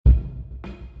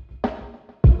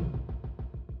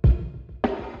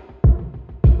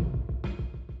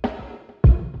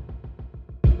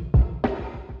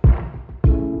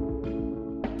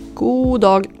God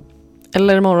dag,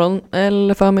 eller morgon,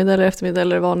 eller förmiddag, eller eftermiddag,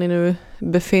 eller vad ni nu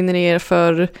befinner er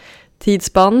för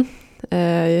tidsspann.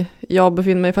 Jag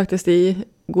befinner mig faktiskt i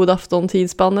god afton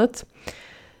tidsspannet.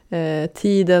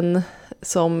 Tiden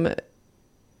som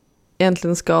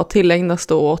egentligen ska tillägnas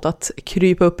då åt att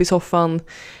krypa upp i soffan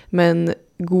med en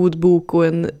god bok och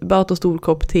en stor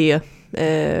kopp te,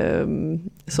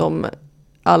 som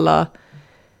alla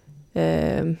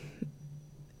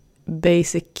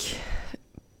basic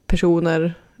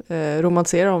personer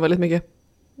romantiserar om väldigt mycket.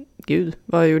 Gud,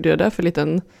 vad gjorde jag där för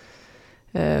liten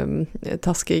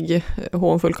taskig,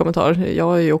 hånfull kommentar?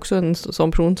 Jag är ju också en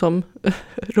sån person som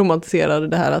romantiserar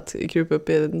det här att krypa upp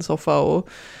i en soffa och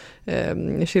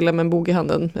chilla med en bok i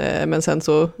handen. Men sen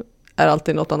så är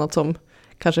alltid något annat som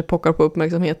kanske pockar på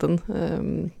uppmärksamheten.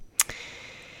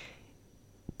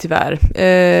 Tyvärr.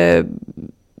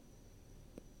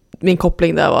 Min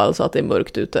koppling där var alltså att det är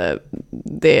mörkt ute,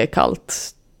 det är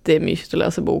kallt, det är mysigt att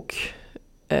läsa bok.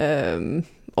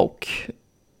 Och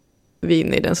vi är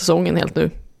inne i den säsongen helt nu.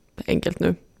 Enkelt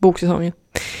nu. Boksäsongen.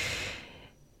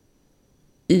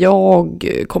 Jag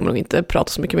kommer nog inte prata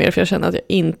så mycket mer för jag känner att jag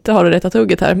inte har det rätta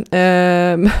tugget här.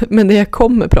 Men det jag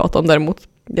kommer prata om däremot,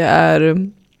 det är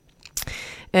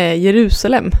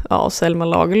Jerusalem av Selma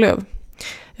Lagerlöf.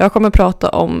 Jag kommer prata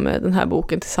om den här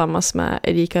boken tillsammans med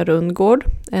Erika Rundgård,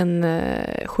 en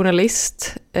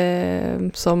journalist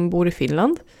som bor i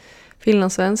Finland,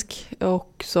 finlandssvensk,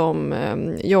 och som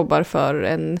jobbar för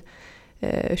en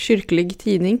kyrklig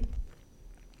tidning.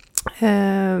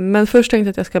 Men först tänkte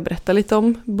jag att jag ska berätta lite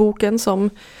om boken som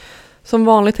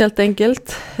vanligt helt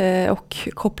enkelt, och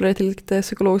koppla det till lite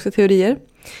psykologiska teorier.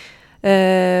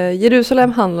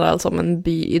 Jerusalem handlar alltså om en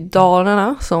by i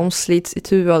Dalarna som slits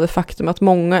itu av det faktum att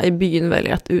många i byn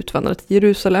väljer att utvandra till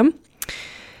Jerusalem.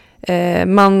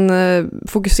 Man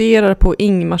fokuserar på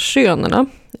Ingmarsönerna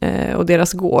och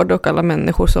deras gård och alla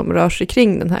människor som rör sig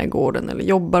kring den här gården eller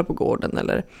jobbar på gården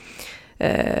eller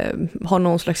har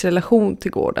någon slags relation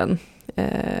till gården.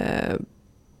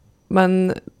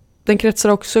 Men den kretsar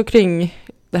också kring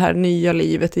det här nya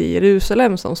livet i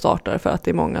Jerusalem som startar för att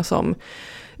det är många som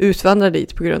utvandrar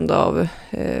dit på grund av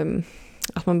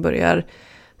att man börjar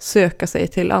söka sig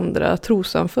till andra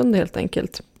trossamfund helt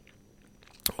enkelt.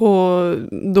 Och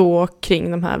då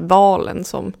kring de här valen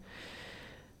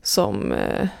som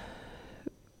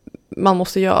man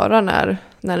måste göra när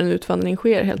en utvandring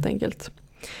sker helt enkelt.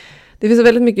 Det finns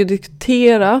väldigt mycket att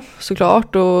diskutera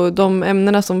såklart, och de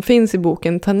ämnena som finns i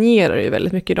boken tangerar ju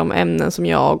väldigt mycket de ämnen som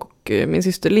jag och min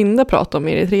syster Linda pratar om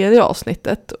i det 3:e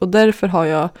avsnittet, och därför har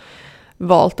jag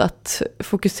valt att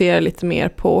fokusera lite mer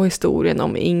på historien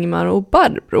om Ingmar och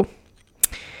Barbro.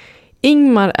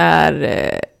 Ingmar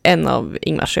är en av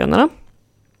Ingmarsönerna.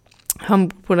 Han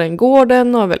bor på den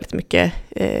gården och har väldigt mycket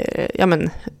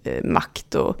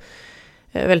makt och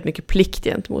väldigt mycket plikt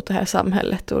gentemot det här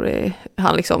samhället, och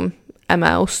han liksom är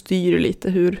med och styr lite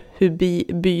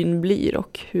hur byn blir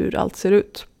och hur allt ser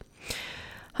ut.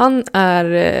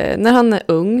 När han är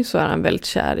ung så är han väldigt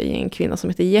kär i en kvinna som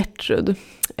heter Gertrud.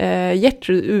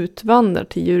 Gertrud utvandrar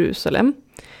till Jerusalem,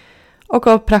 och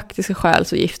av praktiska skäl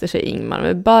så gifter sig Ingmar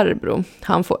med Barbro.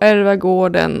 Han får ärva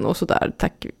gården och sådär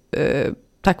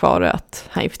tack vare att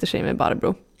han gifter sig med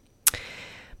Barbro.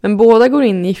 Men båda går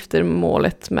in i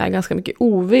giftermålet med ganska mycket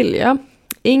ovilja.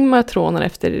 Ingmar trånar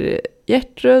efter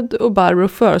Gertrud, och Barbro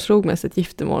föreslog mest ett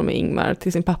giftermål med Ingmar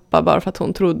till sin pappa bara för att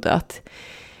hon trodde att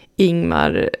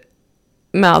Ingmar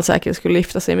med all säkerhet skulle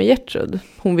gifta sig med Gertrud.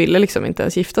 Hon ville liksom inte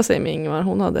ens gifta sig med Ingmar.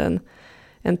 Hon hade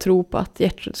en tro på att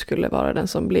Gertrud skulle vara den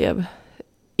som blev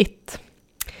it.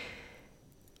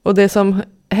 Och det som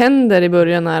händer i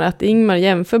början är att Ingmar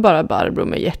jämför bara Barbro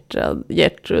med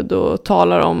Gertrud och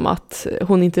talar om att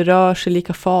hon inte rör sig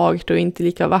lika fagert och inte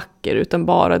lika vacker utan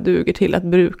bara duger till att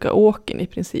bruka åkern i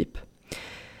princip.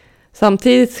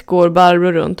 Samtidigt går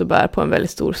Barbro runt och bär på en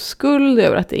väldigt stor skuld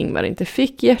över att Ingmar inte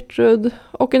fick Gertrud,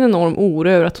 och en enorm oro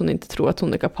över att hon inte tror att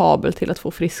hon är kapabel till att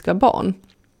få friska barn.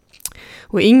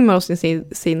 Och Ingmar å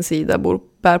sin sida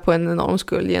bär på en enorm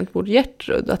skuld gentemot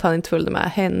Gertrud, att han inte följde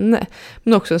med henne,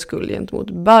 men också en skuld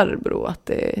gentemot Barbro, att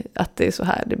det är så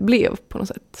här det blev på något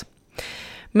sätt.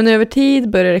 Men över tid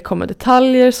börjar det komma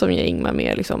detaljer som ger Ingmar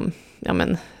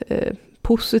mer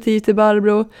positiv till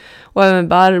Barbro, och även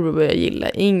Barbro börjar gilla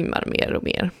Ingmar mer och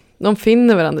mer. De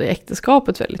finner varandra i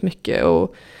äktenskapet väldigt mycket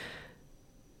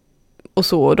och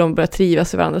så, de börjar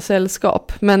trivas i varandras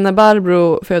sällskap. Men när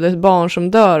Barbro föder ett barn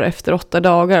som dör efter 8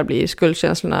 dagar blir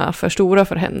skuldkänslorna för stora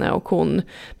för henne, och hon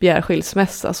begär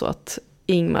skilsmässa så att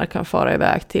Ingmar kan fara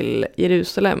iväg till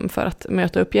Jerusalem för att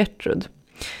möta upp Gertrud.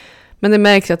 Men det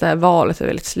märks att det här valet är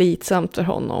väldigt slitsamt för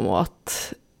honom, och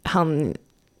att han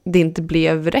det inte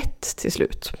blev rätt till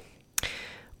slut.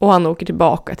 Och han åker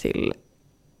tillbaka till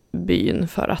byn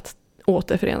för att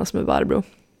återförenas med Barbro.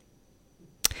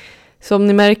 Som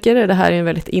ni märker är det här en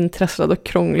väldigt intresserad och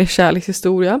krånglig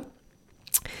kärlekshistoria.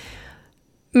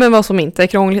 Men vad som inte är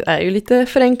krångligt är ju lite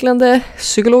förenklande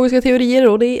psykologiska teorier,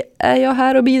 och det är jag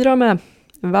här och bidrar med.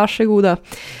 Varsågoda.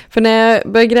 För när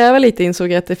jag började gräva lite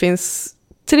insåg jag att det finns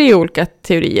 3 olika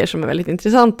teorier som är väldigt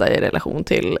intressanta i relation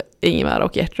till Ingmar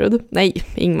och Gertrud. Nej,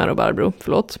 Ingmar och Barbro,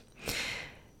 förlåt.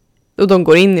 Och de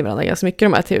går in i varandra ganska mycket,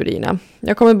 de här teorierna.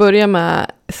 Jag kommer börja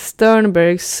med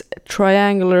Sternbergs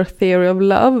Triangular Theory of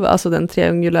Love, alltså den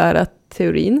triangulära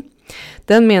teorin.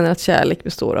 Den menar att kärlek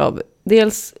består av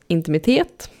dels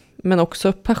intimitet, men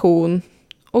också passion,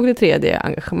 och det tredje är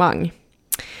engagemang.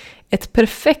 Ett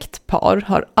perfekt par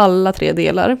har alla 3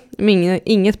 delar, men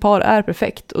inget par är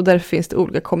perfekt, och därför finns det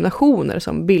olika kombinationer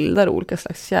som bildar olika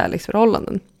slags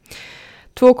kärleksförhållanden.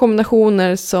 2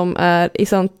 kombinationer som är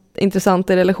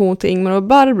intressanta i relation till Ingmar och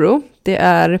Barbro, det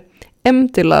är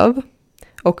empty love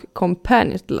och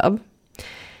companionate love.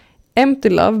 Empty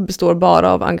love består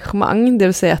bara av engagemang, det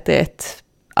vill säga att det är ett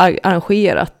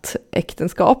arrangerat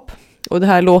äktenskap. Och det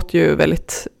här låter ju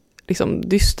väldigt liksom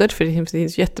dystert, för det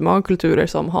finns jättemånga kulturer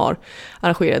som har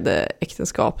arrangerade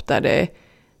äktenskap där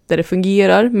det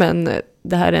fungerar, men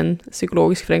det här är en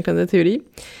psykologisk förenklande teori.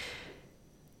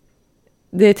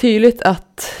 Det är tydligt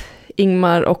att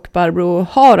Ingmar och Barbro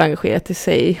har engagerat i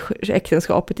sig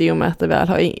äktenskapet i och med att de väl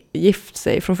har gift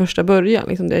sig från första början.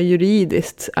 Liksom det har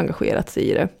juridiskt engagerat sig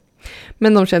i det.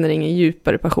 Men de känner ingen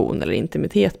djupare passion eller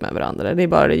intimitet med varandra. Det är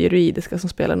bara det juridiska som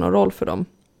spelar någon roll för dem.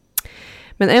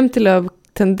 Men empty love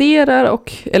tenderar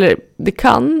det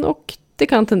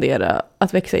kan tendera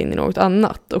att växa in i något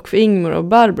annat. Och för Ingmar och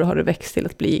Barbro har det växt till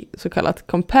att bli så kallat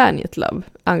companionate love,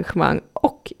 engagemang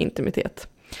och intimitet.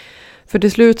 För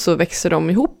till slut så växer de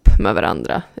ihop med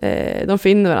varandra. De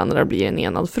finner varandra och blir en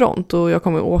enad front. Och jag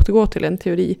kommer att återgå till en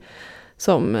teori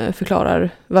som förklarar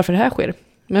varför det här sker.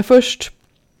 Men först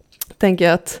tänker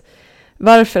jag att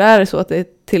varför är det så att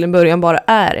det till en början bara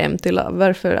är empty love?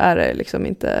 Varför är det liksom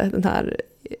inte den här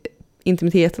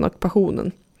intimiteten och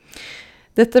passionen?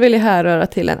 Detta vill jag härröra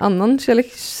till en annan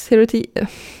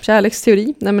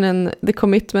kärleksteori, nämligen the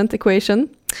commitment equation.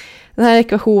 Den här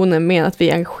ekvationen menar att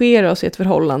vi engagerar oss i ett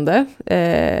förhållande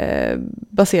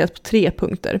baserat på 3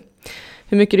 punkter.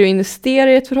 Hur mycket du investerar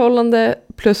i ett förhållande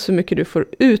plus hur mycket du får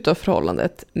ut av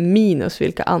förhållandet minus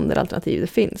vilka andra alternativ det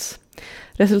finns.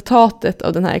 Resultatet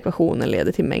av den här ekvationen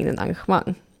leder till mängden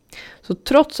engagemang. Så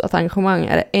trots att engagemang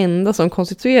är det enda som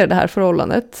konstituerar det här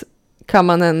förhållandet kan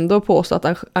man ändå påstå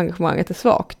att engagemanget är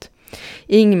svagt.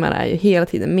 Ingmar är ju hela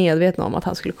tiden medveten om att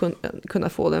han skulle kunna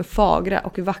få den fagra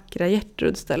och vackra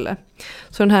Gertrud istället.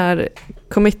 Så den här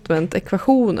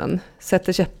commitment-ekvationen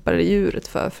sätter käppar i hjulet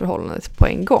för förhållandet på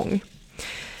en gång.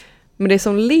 Men det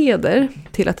som leder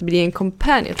till att det blir en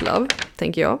companionate love,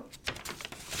 tänker jag,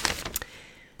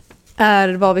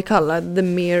 är vad vi kallar the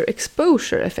mere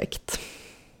exposure effekt.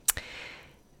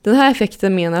 Den här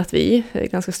effekten menar att vi,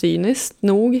 ganska cyniskt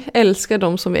nog, älskar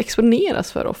de som vi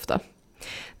exponeras för ofta.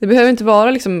 Det behöver inte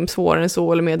vara liksom svårare än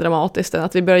så eller mer dramatiskt än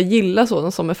att vi börjar gilla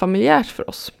sådant som är familjärt för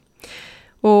oss.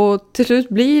 Och till slut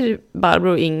blir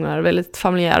Barbro och Ingmar väldigt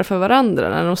familjära för varandra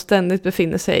när de ständigt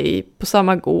befinner sig på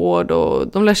samma gård och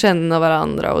de lär känna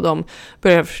varandra och de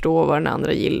börjar förstå vad den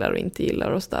andra gillar och inte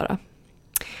gillar och sådär.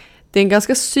 Det är en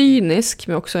ganska cynisk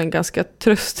men också en ganska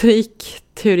tröstrik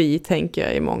teori, tänker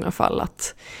jag i många fall,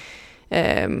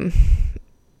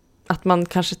 att man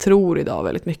kanske tror idag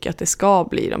väldigt mycket att det ska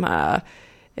bli de här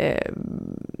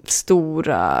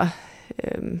stora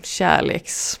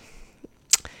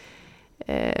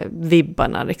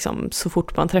kärleksvibbarna liksom, så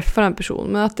fort man träffar en person.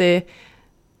 Men att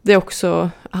det också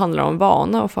handlar om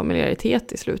vana och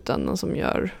familjaritet i slutändan som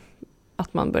gör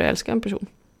att man börjar älska en person.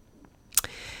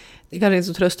 Det kanske inte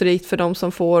är så trösterikt för de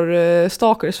som får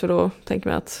stalkers, för då tänker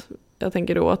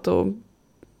att då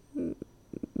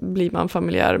blir man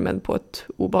familjär men på ett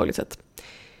obehagligt sätt.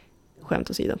 Skämt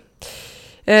åsido.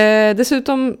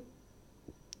 Dessutom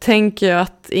tänker jag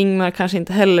att Ingmar kanske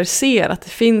inte heller ser att det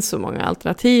finns så många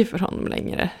alternativ för honom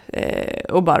längre.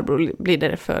 Och Barbro blir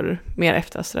därför mer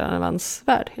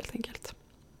eftersträvansvärd helt enkelt.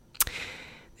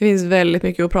 Det finns väldigt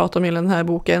mycket att prata om i den här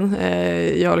boken.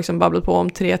 Jag har liksom babblat på om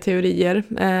 3 teorier.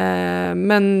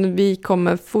 Men vi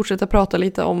kommer fortsätta prata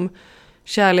lite om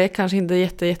kärlek. Kanske inte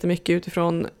jättemycket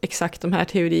utifrån exakt de här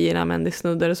teorierna, men det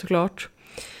snuddar såklart.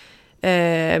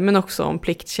 Men också om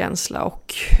pliktkänsla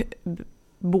och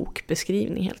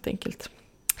bokbeskrivning helt enkelt.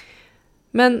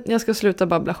 Men jag ska sluta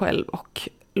babbla själv och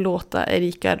låta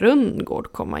Erika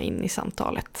Rundgård komma in i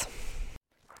samtalet.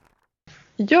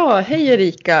 Ja, hej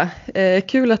Erika.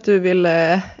 Kul att du vill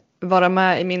vara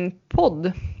med i min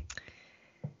podd.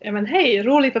 Ja, men hej,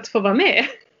 roligt att få vara med.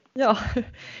 Ja,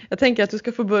 jag tänker att du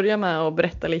ska få börja med att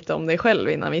berätta lite om dig själv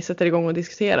innan vi sätter igång och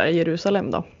diskuterar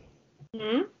Jerusalem då.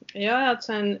 Jag är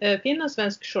alltså en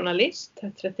finlandssvensk journalist,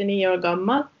 39 år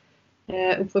gammal,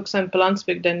 uppvuxen på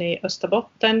landsbygden i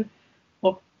Österbotten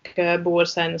och bor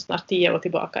sedan snart 10 år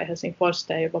tillbaka i Helsingfors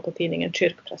där jag jobbar på tidningen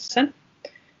Kyrkpressen.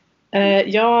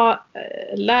 Jag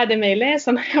lärde mig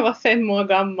läsa när jag var 5 år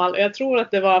gammal och jag tror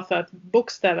att det var för att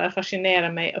bokstäver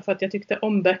fascinerade mig och för att jag tyckte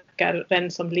om böcker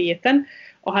redan som liten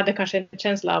och hade kanske en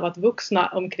känsla av att vuxna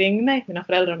omkring mig, mina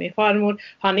föräldrar och min farmor,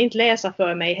 hann inte läsa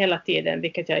för mig hela tiden,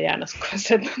 vilket jag gärna skulle ha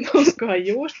sett att de skulle ha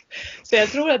gjort. Så jag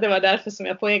tror att det var därför som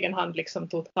jag på egen hand liksom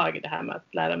tog tag i det här med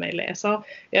att lära mig läsa.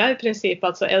 Jag har i princip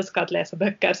alltså älskat att läsa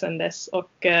böcker sedan dess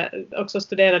och också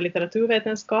studera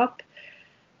litteraturvetenskap.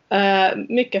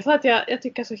 Mycket för att jag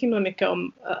tycker så himla mycket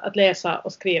om att läsa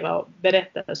och skriva och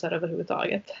berättelser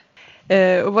överhuvudtaget.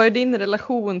 Och vad är din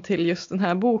relation till just den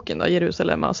här boken då,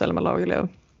 Jerusalem av Selma Lagerlöf?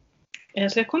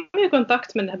 Så jag kom i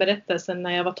kontakt med den här berättelsen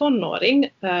när jag var tonåring,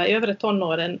 i övre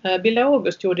tonåren. Bille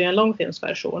August gjorde en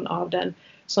långfilmsversion av den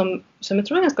som jag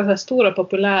tror är ganska stor och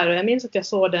populär, och jag minns att jag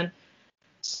såg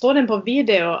den på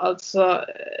video alltså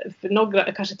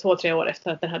för kanske 2-3 år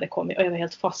efter att den hade kommit och jag var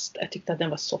helt fast. Jag tyckte att den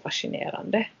var så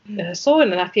fascinerande. Jag såg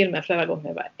den här filmen flera gånger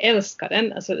och jag älskade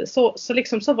den. Alltså,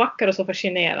 så vacker och så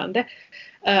fascinerande.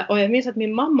 Och jag minns att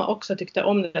min mamma också tyckte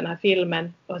om den här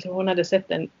filmen och hon hade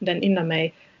sett den innan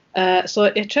mig. Så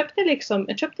jag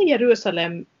köpte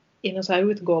Jerusalem i någon så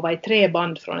här utgåva i 3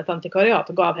 band från ett antikvariat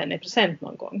och gav henne i present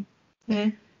någon gång.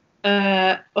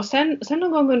 Och sen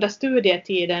någon gång under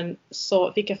studietiden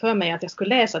så fick jag för mig att jag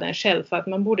skulle läsa den själv, för att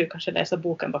man borde ju kanske läsa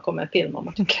boken bakom en film om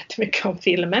man tycker jättemycket om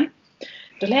filmen.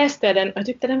 Då läste jag den och jag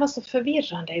tyckte den var så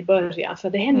förvirrande i början, för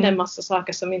det hände en massa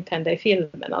saker som inte hände i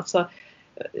filmen. Alltså,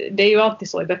 det är ju alltid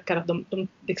så i böcker att de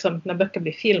liksom, när böcker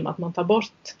blir film, att man tar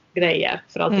bort grejer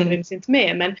för allting ryms inte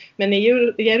med. Men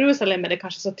i Jerusalem är det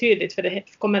kanske så tydligt, för det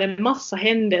kommer en massa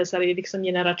händelser i liksom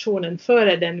generationen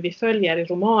före den vi följer i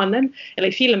romanen eller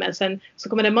i filmen. Sen så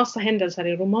kommer det en massa händelser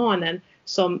i romanen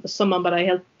som man bara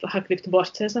helt har klippt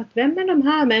bort. Så att, vem är de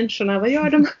här människorna? Vad gör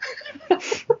de?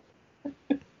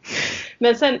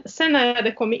 Men sen när jag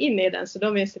hade kommit in i den, så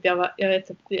då minns jag att jag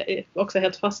är också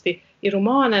helt fast i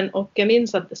romanen, och jag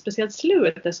minns att speciellt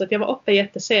slutet, så att jag var uppe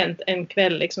jättesent en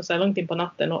kväll liksom så här långt in på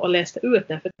natten och läste ut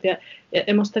den, för att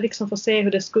jag måste liksom få se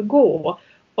hur det skulle gå.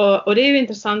 Och det är ju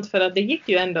intressant, för att det gick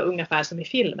ju ändå ungefär som i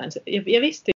filmen. Så jag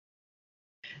visste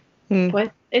ju på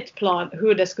ett plan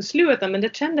hur det skulle sluta, men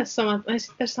det kändes som att jag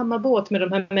sitter i samma båt med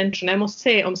de här människorna. Jag måste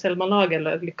se om Selma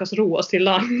Lagerlöf lyckas ro oss till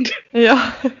land. Ja.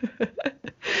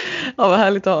 Ja, vad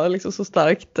härligt att ha liksom så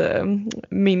starkt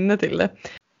minne till det.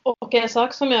 Och en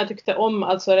sak som jag tyckte om,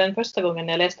 alltså den första gången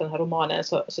jag läste den här romanen,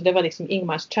 så det var liksom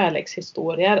Ingmars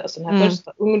kärlekshistorier. Alltså den här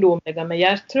första ungdomliga med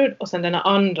Gertrud, och sen den här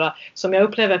andra som jag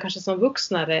upplever kanske som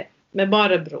vuxnare med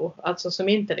Barbro. Alltså som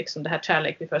inte liksom det här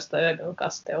kärlek vid första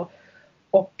ögonkastet.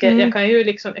 Och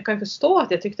jag kan förstå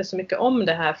att jag tyckte så mycket om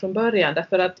det här från början,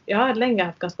 därför att jag har länge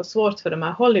haft ganska svårt för de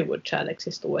här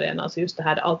Hollywood-kärlekshistorierna, alltså just det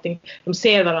här allting, de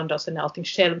ser varandra och sen är allting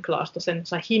självklart, och sen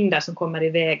så här hinder som kommer i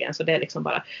vägen, så det är liksom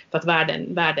bara för att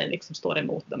världen liksom står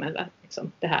emot dem, eller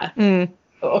liksom det här.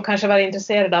 Och kanske vara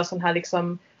intresserad av sån här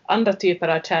liksom andra typer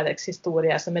av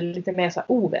kärlekshistorier som är lite mer så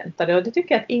här oväntade, och det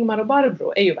tycker jag att Ingmar och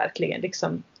Barbro är ju verkligen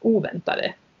liksom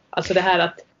oväntade. Alltså det här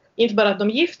att inte bara att de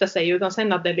gifter sig, utan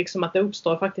sen att det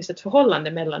uppstår faktiskt ett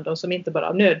förhållande mellan dem som inte bara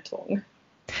av nödtvång.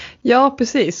 Ja,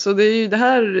 precis. Och det är ju det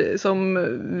här som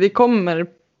vi kommer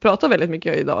prata väldigt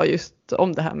mycket idag, just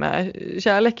om det här med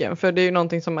kärleken. För det är ju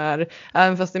någonting som är,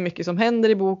 även fast det är mycket som händer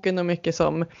i boken och mycket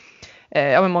som,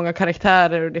 med många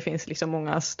karaktärer och det finns liksom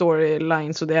många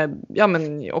storylines, och det är,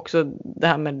 men också det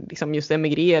här med liksom just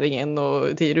emigreringen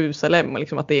och till Jerusalem och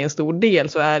liksom att det är en stor del,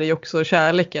 så är det ju också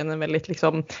kärleken en väldigt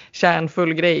liksom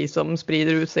kärnfull grej som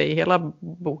sprider ut sig i hela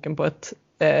boken på ett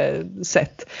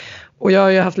sätt. Och jag har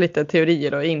ju haft lite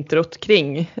teorier och introt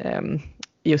kring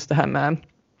just det här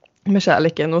med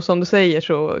kärleken, och som du säger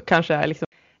så kanske är liksom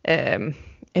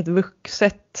ett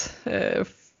vuxet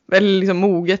eller liksom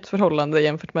moget förhållande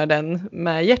jämfört med den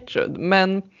med Gertrud.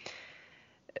 Men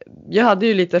jag hade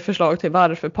ju lite förslag till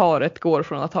varför paret går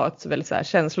från att ha ett väldigt så här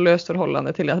känslolöst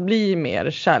förhållande till att bli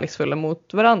mer kärleksfulla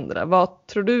mot varandra. Vad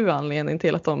tror du är anledningen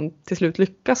till att de till slut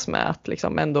lyckas med att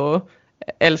liksom ändå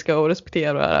älska och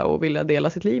respektera och vilja dela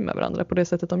sitt liv med varandra på det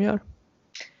sättet de gör?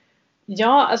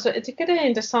 Ja, alltså jag tycker det är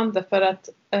intressant för att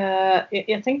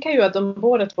jag tänker ju att de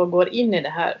båda två går in i det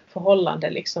här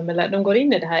förhållandet liksom, eller de går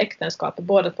in i det här äktenskapet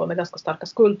båda två med ganska starka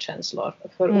skuldkänslor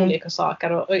för olika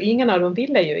saker och ingen av dem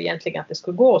ville ju egentligen att det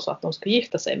skulle gå så att de skulle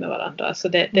gifta sig med varandra. Alltså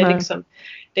det är liksom,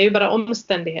 det är ju bara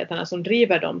omständigheterna som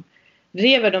driver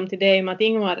dem till det, i och med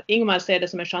att Ingmar ser det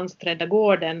som en chans att rädda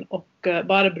gården och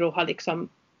Barbro har liksom,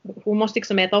 hon måste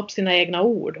liksom äta upp sina egna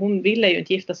ord. Hon ville ju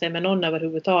inte gifta sig med någon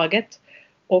överhuvudtaget.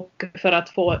 Och för att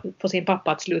få sin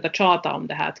pappa att sluta tjata om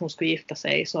det här att hon skulle gifta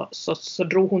sig så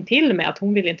drog hon till med att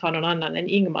hon ville inte ha någon annan än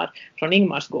Ingmar från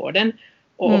Ingmarsgården.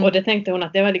 Och det tänkte hon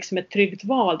att det var liksom ett tryggt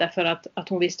val därför att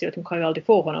hon visste ju att hon kan ju aldrig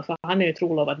få honom för han är ju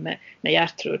trolovad med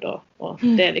Gertrud och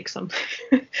det är liksom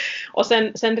och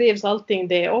sen rivs allting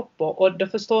det upp och då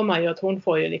förstår man ju att hon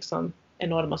får ju liksom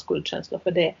enorma skuldkänslor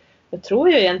för det. Jag tror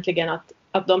ju egentligen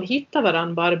att de hittar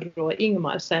varandra, Barbro och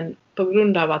Ingmar, sen på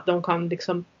grund av att de kan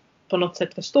liksom på något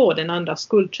sätt förstå den andras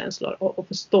skuldkänslor och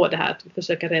förstå det här att vi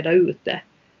försöker reda ut det.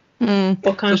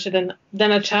 Och kanske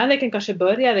den här kärleken kanske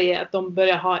börjar i att de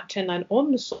börjar känna en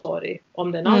omsorg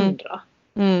om den andra.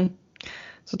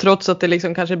 Så trots att det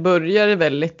liksom kanske börjar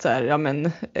väldigt så här, ja men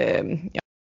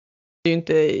det är ju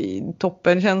inte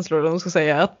toppenkänslor om man ska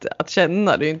säga att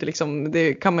känna, det är ju inte liksom,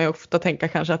 det kan man ju ofta tänka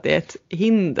kanske att det är ett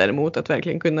hinder mot att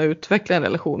verkligen kunna utveckla en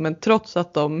relation, men trots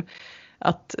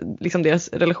att liksom deras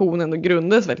relation ändå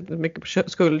grundades väldigt mycket på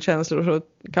skuldkänslor, så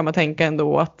kan man tänka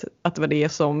ändå att det var det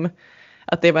som,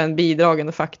 att det var en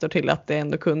bidragande faktor till att det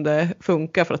ändå kunde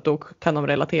funka, för att då kan de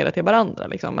relatera till varandra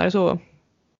liksom. Är det så?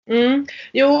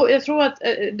 Jo, jag tror att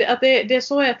det är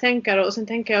så jag tänker, och sen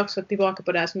tänker jag också tillbaka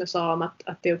på det här som jag sa om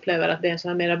att jag upplever att det är en sån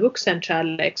här mera vuxen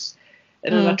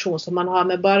kärleksrelation som man har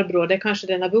med Barbro. Det är kanske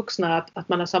den här vuxna att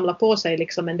man har samlat på sig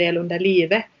liksom en del under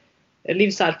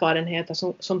livserfarenheter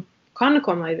som kan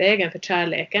komma i vägen för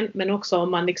kärleken, men också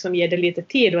om man liksom ger det lite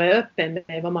tid och är öppen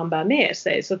med vad man bär med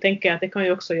sig, så tänker jag att det kan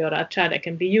ju också göra att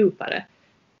kärleken blir djupare.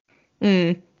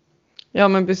 Ja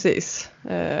men precis.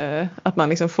 Att man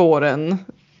liksom får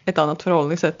ett annat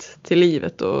förhållningssätt till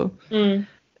livet och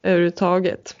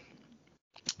överhuvudtaget.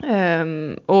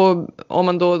 Och om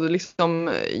man då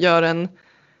liksom gör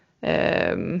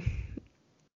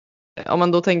om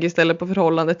man då tänker istället på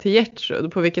förhållandet till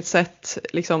Gertrud, på vilket sätt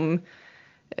liksom,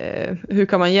 hur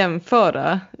kan man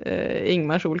jämföra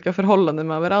Ingmars olika förhållanden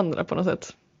med varandra på något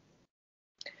sätt?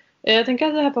 Jag tänker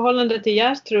att det här förhållandet till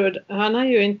Gertrud, han har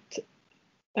ju inte,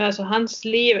 alltså hans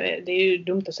liv, det är ju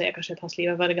dumt att säga kanske att hans liv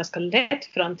har varit ganska lätt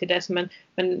fram till dess, men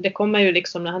det kommer ju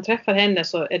liksom, när han träffar henne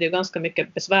så är det ju ganska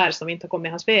mycket besvär som inte har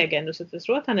kommit hans väg ännu, så jag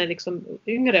tror att han är liksom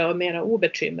yngre och mer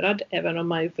obekymrad, även om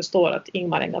man ju förstår att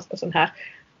Ingmar är en ganska sån här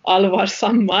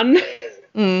allvarsam man.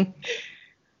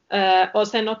 Och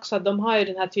sen också att de har ju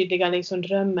den här tydliga liksom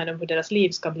drömmen om hur deras liv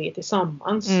ska bli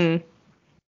tillsammans.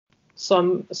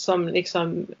 Som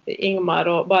liksom Ingmar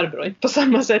och Barbro inte på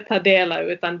samma sätt har delat,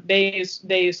 utan det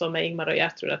är ju så med Ingmar och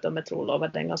Gertrud att de är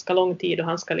trolovade en ganska lång tid, och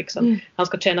han ska liksom han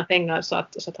ska tjäna pengar så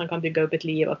att han kan bygga upp ett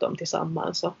liv åt dem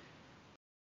tillsammans. Så.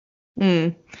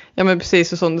 Ja men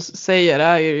precis, och som du säger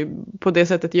är ju, på det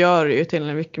sättet gör det ju till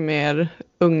en mycket mer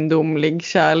ungdomlig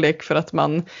kärlek, för att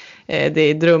det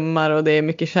är drömmar och det är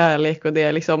mycket kärlek och det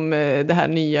är liksom det här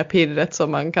nya pirret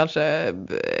som man kanske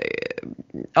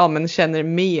men känner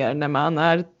mer när man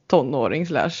är tonåring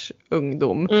 /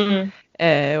 ungdom.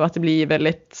 Och att det blir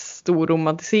väldigt stor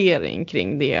romantisering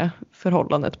kring det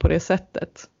förhållandet på det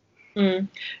sättet.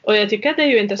 Och jag tycker att det är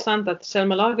ju intressant att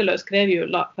Selma Lagerlöf skrev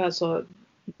ju alltså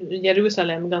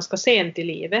Jerusalem ganska sent i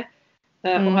livet.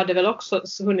 Och hade väl också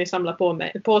hunnit samla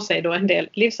på sig då en del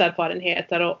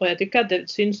livserfarenheter, och jag tycker att det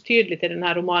syns tydligt i den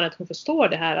här romanen att hon förstår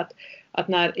det här att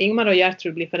när Ingmar och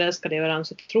Gertrud blir förälskade i varandra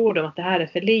så tror de att det här är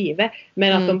för livet,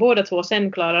 men att de båda två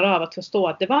sen klarar av att förstå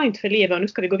att det var inte för livet och nu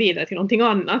ska vi gå vidare till någonting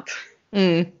annat.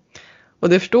 Och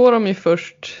det förstår de ju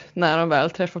först när de väl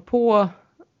träffar på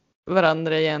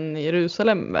varandra igen i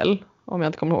Jerusalem väl, om jag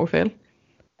inte kommer ihåg fel.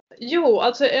 Jo,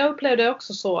 alltså jag upplevde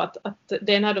också så att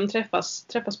det är när de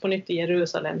träffas på nytt i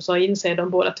Jerusalem så inser de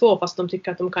båda två, fast de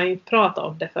tycker att de kan inte prata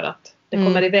om det för att det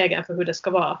kommer i vägen för hur det ska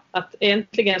vara. Att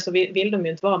egentligen så vill de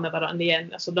ju inte vara med varandra igen.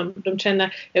 Alltså de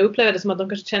känner, jag upplever det som att de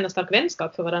kanske känner stark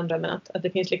vänskap för varandra, men att det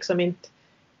finns liksom inte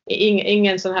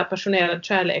ingen sån här passionerad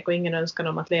kärlek och ingen önskan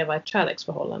om att leva ett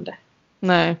kärleksförhållande.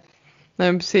 Nej,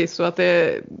 precis. Så att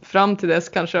det fram till dess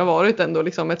kanske har varit ändå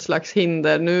liksom ett slags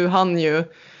hinder. Nu hann ju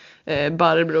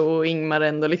Barbro och Ingmar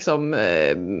ändå liksom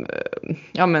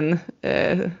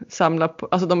samla på,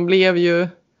 alltså de blev ju,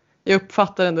 jag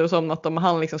uppfattar ändå som att de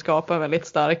hann liksom skapa en väldigt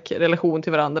stark relation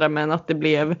till varandra, men att det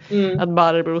blev att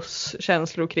Barbros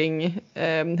känslor kring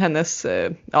hennes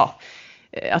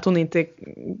att hon inte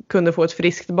kunde få ett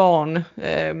friskt barn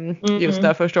just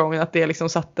där första gången, att det liksom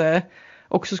satte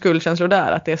också skuldkänslor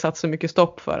där, att det satt så mycket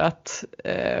stopp för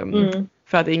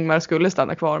att Ingmar skulle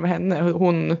stanna kvar med henne.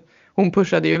 Hon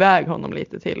pushade ju iväg honom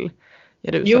lite till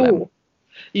Jerusalem.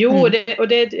 Jo,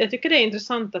 jag tycker det är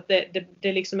intressant att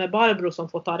det liksom är Barbro som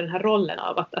får ta den här rollen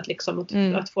av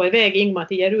att få iväg Ingmar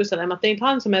till Jerusalem. Att det är inte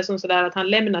han som är sådär att han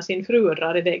lämnar sin fru och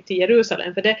drar iväg till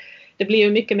Jerusalem. För det blir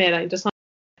ju mycket mer intressant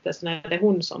när det är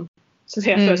hon som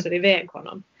föser iväg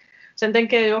honom. Sen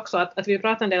tänker jag ju också att vi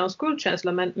pratar en del om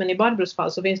skuldkänslor, men i Barbros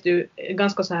fall så finns det ju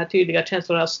ganska så här tydliga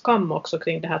känslor av skam också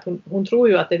kring det här. Att hon tror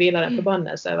ju att det vilar en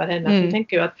förbannelse över henne. Att hon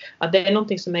tänker ju att det är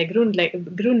någonting som är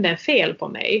grunden fel på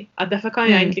mig. Att därför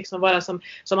kan jag inte liksom vara som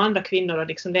andra kvinnor och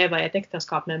liksom leva i ett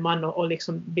äktenskap med en man och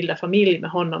liksom bilda familj med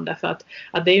honom. Därför att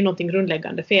det är ju någonting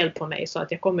grundläggande fel på mig, så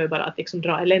att jag kommer ju bara att liksom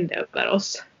dra elände över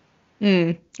oss.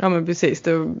 Ja men precis,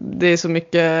 det är så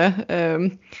mycket...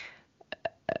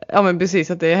 Ja men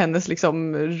precis, att det är hennes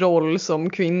liksom roll som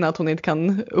kvinna, att hon inte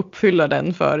kan uppfylla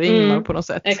den för Ingmar på något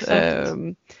sätt. Exakt.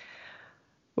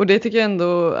 Och det tycker jag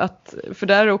ändå att, för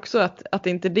där också att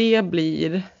inte det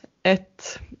blir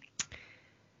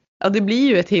det blir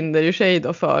ju ett hinder i sig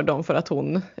då för dem, för att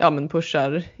hon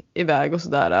pushar iväg och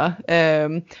sådär.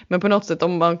 Men på något sätt,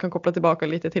 om man kan koppla tillbaka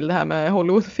lite till det här med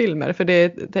Hollywoodfilmer, för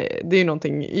det är ju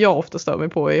någonting jag ofta stör mig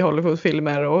på i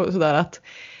Hollywoodfilmer och sådär,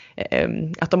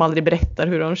 att de aldrig berättar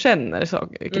hur de känner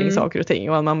kring saker och ting,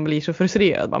 och att man blir så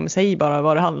frustrerad. Man säger bara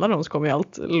vad det handlar om, så kommer ju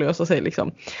allt lösa sig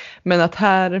liksom. Men att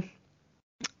här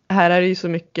är det ju så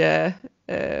mycket,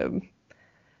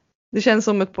 det känns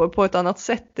som på ett annat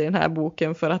sätt i den här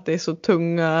boken, för att det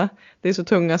är så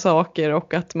tunga saker,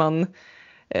 och att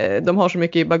de har så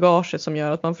mycket i bagaget som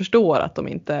gör att man förstår att de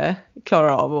inte klarar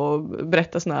av att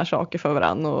berätta såna här saker för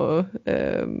varandra. Och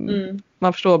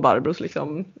man förstår Barbros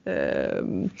liksom,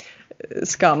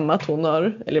 skam att hon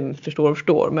har, eller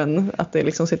förstår, men att det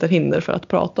liksom sitter hinder för att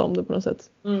prata om det på något sätt.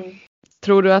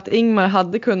 Tror du att Ingmar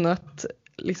hade kunnat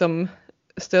liksom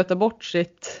stöta bort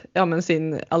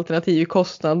sin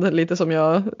alternativkostnad, lite som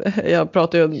jag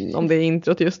pratade ju om det i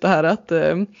introt, just det här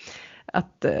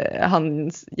att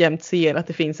han jämt ser att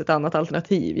det finns ett annat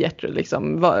alternativ, Gertrud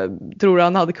liksom. Tror du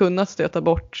han hade kunnat stöta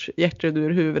bort Gertrud ur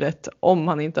huvudet om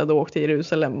han inte hade åkt till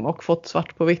Jerusalem och fått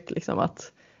svart på vitt liksom,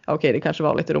 att okej, det kanske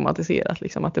var lite romantiserat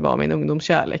liksom, att det var min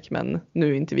ungdomskärlek, men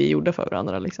nu är inte vi gjorda för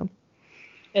varandra liksom?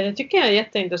 Det tycker jag är en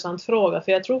jätteintressant fråga,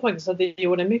 för jag tror faktiskt att det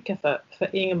gjorde mycket för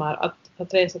Ingmar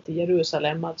att resa till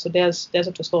Jerusalem. Alltså dels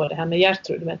att förstå det här med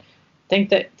Gertrud, men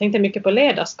tänkte mycket på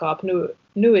ledarskap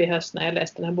nu i höst när jag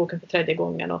läste den här boken för 3:e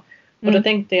gången. Och då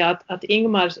tänkte jag att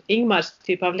Ingmars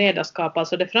typ av ledarskap,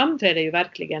 alltså det framträder ju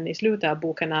verkligen i slutet av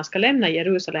boken när han ska lämna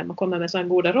Jerusalem och kommer med sådana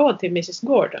goda råd till Mrs.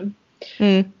 Gordon.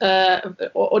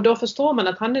 Och då förstår man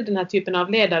att han är den här typen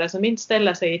av ledare som inte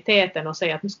ställer sig i täten och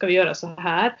säger att nu ska vi göra så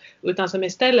här, utan som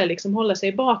istället liksom håller sig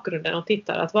i bakgrunden och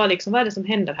tittar att vad är det som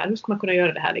händer här, hur ska man kunna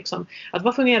göra det här liksom, att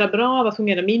vad fungerar bra, vad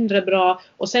fungerar mindre bra,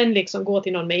 och sen liksom gå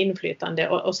till någon med inflytande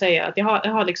och säga att jag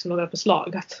har liksom några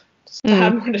förslag, att så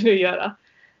här borde du göra.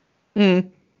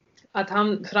 Att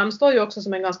han framstår ju också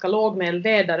som en ganska lågmäld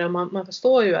ledare, och man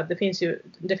förstår ju att det finns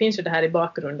ju det här i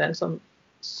bakgrunden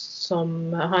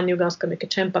som han ju ganska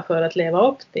mycket kämpar för att leva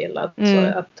upp till.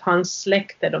 Att hans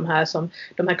släkt är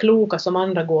de här kloka som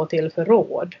andra går till för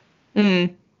råd.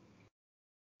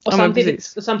 Och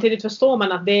samtidigt förstår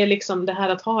man att det är liksom det här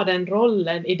att ha den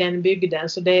rollen i den bygden,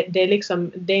 så det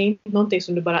är inte någonting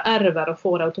som du bara ärver och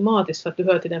får automatiskt för att du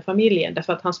hör till den familjen.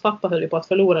 Därför att hans pappa höll ju på att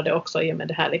förlora det också i och med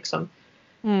det här liksom.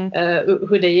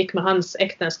 Hur det gick med hans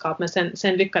äktenskap, men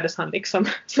sen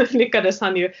lyckades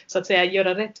han ju så att säga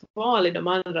göra rätt val i de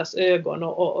andras ögon,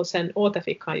 och sen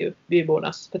återfick han ju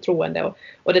bybornas förtroende,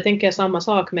 och det tänker jag samma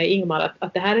sak med Ingmar,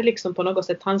 att det här är liksom på något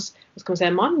sätt hans, vad ska man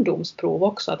säga, mandomsprov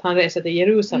också, att han reser till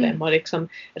Jerusalem och liksom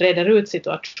reder ut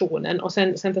situationen, och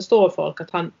sen förstår folk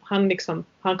att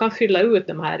han kan fylla ut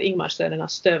de här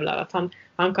Ingmarsönernas stövlar, att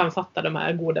han kan fatta de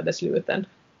här goda besluten.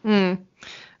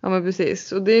 Ja men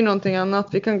precis, och det är någonting annat.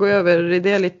 Vi kan gå över i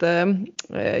det lite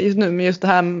just nu, med just det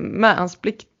här med hans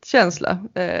pliktkänsla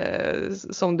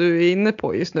som du är inne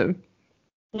på just nu.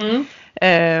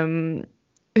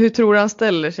 Hur tror du han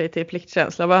ställer sig till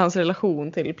pliktkänsla? Vad är hans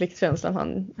relation till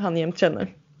pliktkänslan han jämt känner?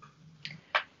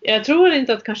 Jag tror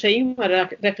inte att kanske Ingmar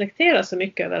reflekterar så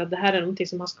mycket över att det här är någonting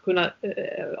som han ska kunna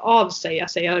avsäga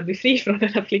sig eller bli fri från den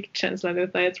här pliktkänslan,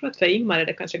 utan jag tror att för Ingmar är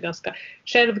det kanske ganska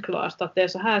självklart att det är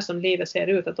så här som livet ser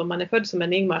ut, att om man är född som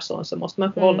en Ingmarsson så måste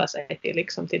man förhålla sig till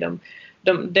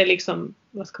det liksom,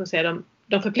 vad ska man säga,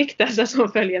 de förpliktelser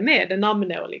som följer med det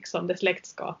namnet och liksom det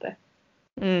släktskapet.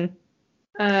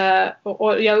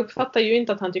 Och jag uppfattar ju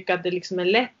inte att han tycker att det liksom är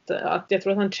lätt. Att jag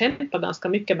tror att han kämpar ganska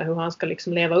mycket med hur han ska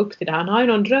liksom leva upp till det. Han har ju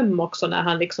någon dröm också när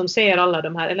han liksom ser alla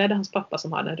de här, eller är det hans pappa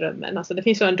som har den drömmen? Alltså det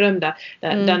finns ju en dröm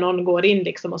där någon går in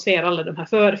liksom och ser alla de här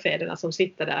förfäderna som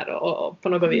sitter där och på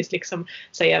något vis liksom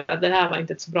säger att det här var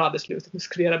inte ett så bra beslut, att nu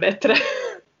ska vi göra bättre.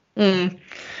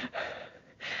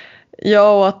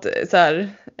 Ja, och att så här,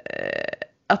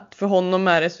 att för honom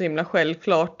är det så himla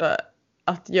självklart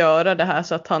att göra det här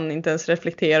så att han inte ens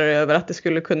reflekterar över att det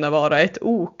skulle kunna vara ett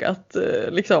ok att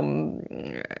liksom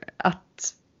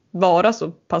att vara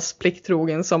så pass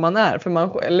plikttrogen som man är. För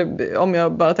man, eller om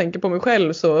jag bara tänker på mig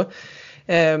själv så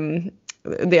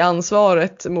det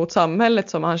ansvaret mot samhället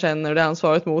som han känner, det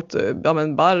ansvaret mot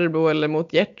Barbro eller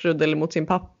mot Gertrud eller mot sin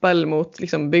pappa eller mot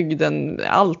liksom bygden,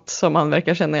 allt som han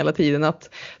verkar känna hela tiden, att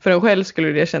för en själv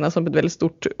skulle det kännas som ett väldigt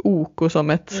stort ok och som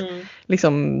ett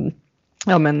liksom,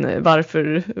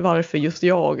 varför just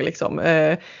jag liksom.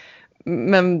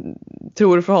 Men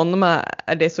tror du för honom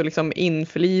är det så liksom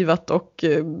införlivat och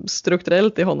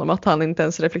strukturellt i honom att han inte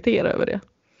ens reflekterar över det?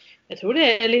 Jag tror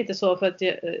det är lite så, för att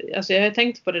jag har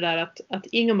tänkt på det där att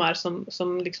Ingmar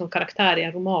som liksom karaktär i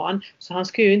en roman, så han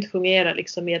skulle ju inte fungera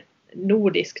liksom i ett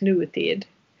nordisk nutid.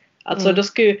 Alltså då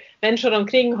skulle människor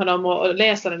omkring honom och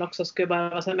läsaren också skulle bara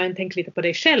vara så här, men tänk lite på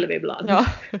dig själv ibland. Ja.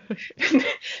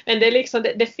 Men det är liksom,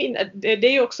 det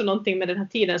är ju också någonting med den här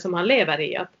tiden som han lever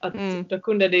i, att då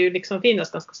kunde det ju liksom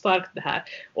finnas ganska starkt det här.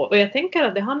 Och jag tänker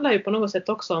att det handlar ju på något sätt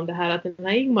också om det här att den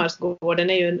här Ingmarsgården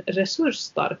är ju en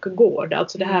resursstark gård.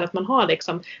 Alltså det här att man har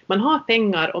liksom, man har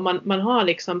pengar och man har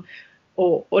liksom,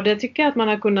 och det tycker jag att man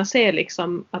har kunnat se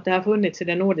liksom att det har funnits i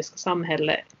det nordiska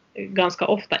samhället ganska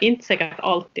ofta, inte säkert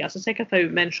alltid, alltså säkert har ju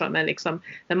människor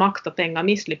med makt och pengar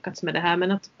misslyckats med det här,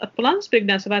 men att på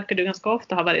landsbygden så verkar det ganska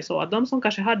ofta ha varit så att de som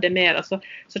kanske hade mer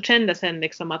så kände sen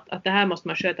liksom att det här måste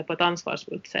man sköta på ett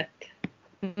ansvarsfullt sätt.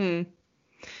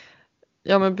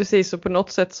 Ja, men precis, och på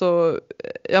något sätt så,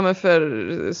 ja men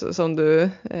för som du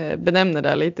benämner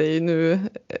där lite,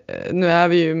 nu är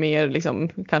vi ju mer liksom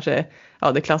kanske,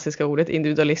 ja det klassiska ordet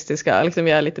individualistiska, liksom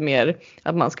vi är lite mer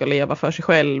att man ska leva för sig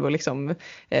själv och liksom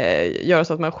göra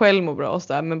så att man själv mår bra och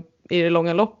så där. Men i det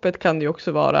långa loppet kan det ju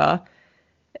också vara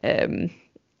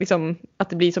liksom att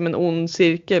det blir som en ond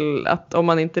cirkel, att om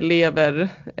man inte lever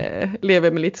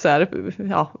med lite så här,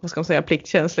 ja vad ska man säga,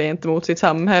 pliktkänsla gentemot sitt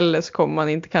samhälle, så kommer man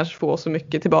inte kanske få så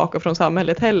mycket tillbaka från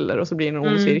samhället heller, och så blir det en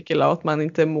ond cirkel av att man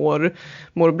inte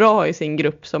mår bra i sin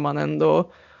grupp som man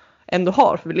ändå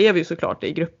har, för vi lever ju såklart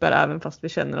i grupper även fast vi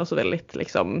känner oss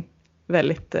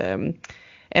väldigt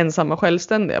ensamma och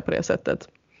självständiga på det sättet.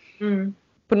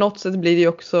 På något sätt blir det ju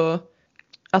också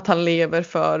att han lever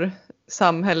för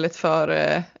samhället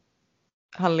före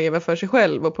han lever för sig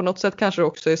själv, och på något sätt kanske det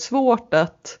också är svårt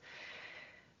att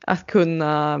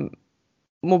kunna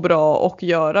må bra och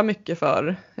göra mycket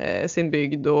för sin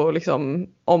bygd, och liksom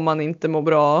om man inte mår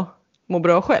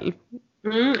bra själv.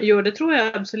 Jo, det tror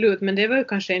jag absolut, men det var ju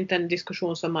kanske inte en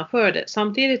diskussion som man förde.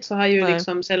 Samtidigt så har ju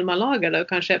liksom Selma Lagerlöf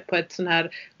kanske på ett sån här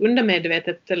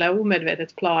undermedvetet eller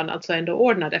omedvetet plan alltså ändå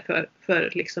ordnade för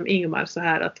liksom Ingmar så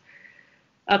här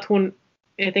att hon,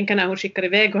 jag tänker när hon skickar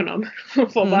iväg honom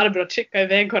och får Barbro att skicka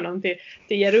iväg honom till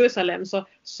Jerusalem, så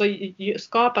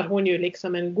skapar hon ju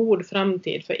liksom en god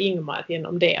framtid för Ingmar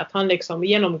genom det. Att han liksom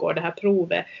genomgår det här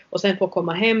provet och sen får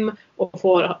komma hem och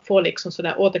får liksom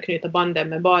sådär återknyta banden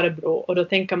med Barbro. Och då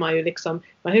tänker man ju liksom,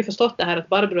 man har ju förstått det här att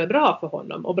Barbro är bra för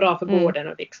honom och bra för gården,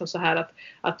 och liksom så här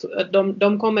att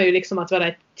de kommer ju liksom att vara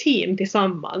ett team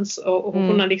tillsammans, och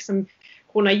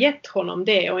hon har gett honom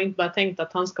det och inte bara tänkt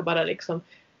att han ska bara liksom.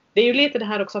 Det är ju lite det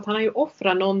här också att han har ju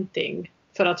offrat någonting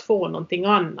för att få någonting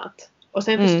annat. Och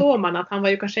sen förstår man att han var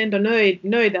ju kanske ändå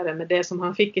nöjdare med det som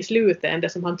han fick i slutet än det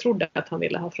som han trodde att han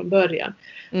ville ha från början.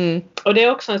 Och det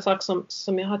är också en sak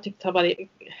som jag har tyckt har varit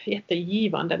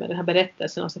jättegivande med den här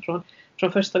berättelsen. Alltså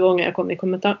från första gången jag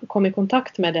kom i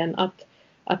kontakt med den.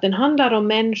 Att den handlar om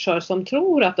människor som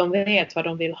tror att de vet vad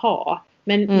de vill ha.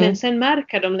 Men sen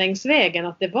märker de längs vägen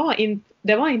att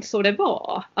det var inte så det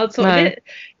var. Alltså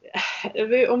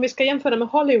om vi ska jämföra med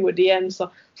Hollywood igen, så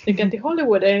tycker jag att i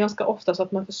Hollywood är det ganska ofta så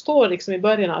att man förstår liksom i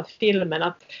början av filmen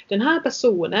att den här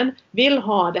personen vill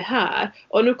ha det här,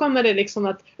 och nu kommer det liksom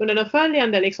att under de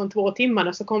följande liksom 2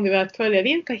 timmarna så kommer vi att följa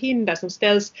vilka hinder som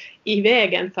ställs i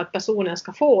vägen för att personen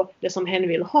ska få det som hen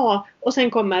vill ha, och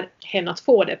sen kommer hen att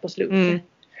få det på slutet.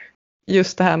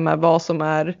 Just det här med vad som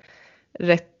är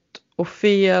rätt och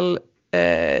fel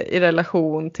i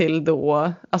relation till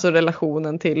alltså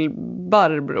relationen till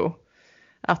Barbro,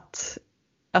 att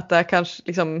där kanske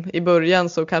liksom i början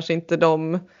så kanske inte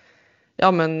de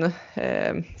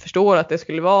förstår att det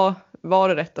skulle vara var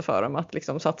det rätta för dem att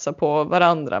liksom satsa på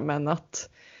varandra, men att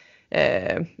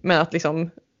liksom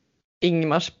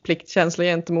Ingmars pliktkänsla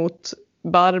gentemot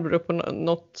Barbro på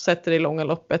något sätt i det långa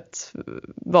loppet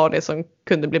var det som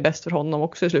kunde bli bäst för honom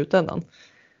också i slutändan.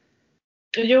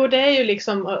 Jo, det är ju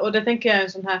liksom, och det tänker jag är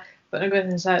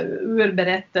en sån här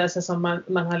urberättelse som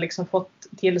man har liksom fått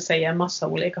till sig i en massa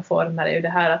olika former, är ju det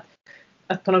här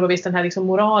att på något vis den här liksom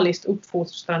moraliskt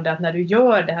uppfostrande, att när du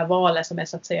gör det här valet som är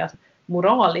så att säga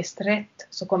moraliskt rätt,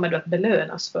 så kommer du att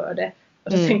belönas för det.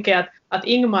 Och så tänker jag att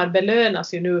Ingmar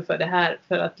belönas ju nu för det här,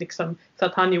 för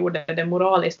att han gjorde det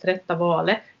moraliskt rätta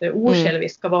valet, det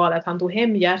osjälviska valet. Han tog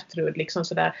hem Gertrud liksom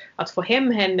sådär, att få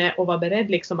hem henne och var beredd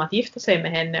liksom att gifta sig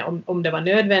med henne om det var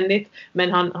nödvändigt.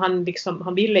 Men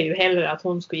han ville ju hellre att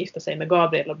hon skulle gifta sig med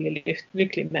Gabriel och bli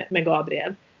lycklig med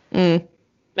Gabriel.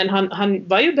 Men han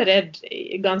var ju beredd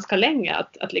ganska länge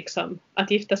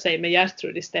att gifta sig med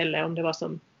Gertrud istället,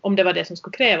 om det var det som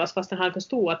skulle krävas, fast han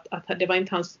förstod att det var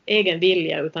inte hans egen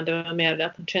vilja, utan det var mer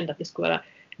att han kände att det skulle vara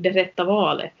det rätta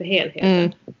valet för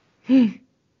helheten.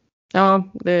 Ja,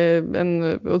 det är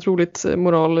en otroligt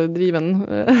moraldriven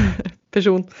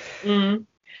person.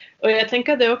 Och jag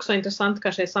tänker att det är också intressant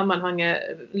kanske i sammanhanget,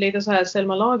 lite så här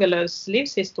Selma Lagerlöfs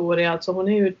livshistoria. Alltså hon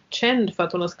är ju känd för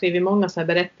att hon har skrivit många så här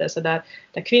berättelser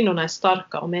där kvinnorna är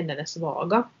starka och männen är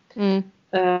svaga.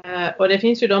 Och det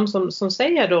finns ju de som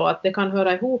säger då att det kan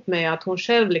höra ihop med att hon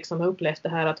själv liksom har upplevt det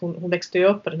här, att hon växte ju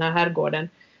upp på den här herrgården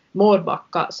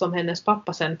Mårbacka, som hennes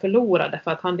pappa sen förlorade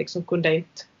för att han liksom kunde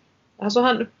inte,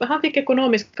 alltså han fick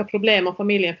ekonomiska problem och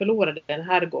familjen förlorade den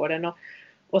herrgården,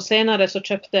 och senare så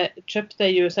köpte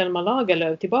ju Selma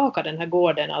Lagerlöf tillbaka den här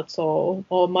gården alltså,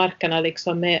 och markerna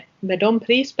liksom med de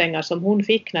prispengar som hon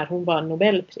fick när hon vann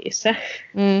Nobelpriset.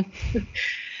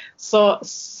 Så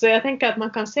jag tänker att man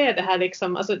kan se det här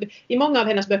liksom, alltså, i många av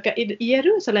hennes böcker. I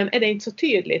Jerusalem är det inte så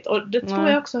tydligt, och det tror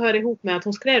jag också hör ihop med att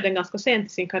hon skrev den ganska sent i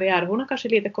sin karriär. Hon har kanske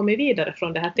lite kommit vidare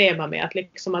från det här temat med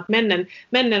att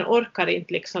männen orkar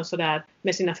inte liksom sådär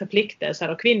med sina förpliktelser,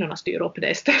 och kvinnorna styr upp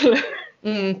det istället.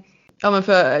 Ja, men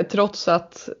för trots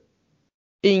att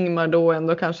Ingmar då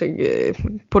ändå kanske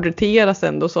porträtteras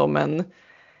ändå som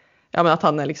att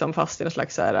han är liksom fast i en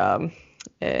slags så här,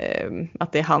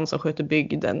 att det är han som sköter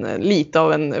bygden, lite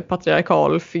av en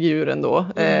patriarkal figur ändå.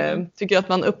 Tycker jag att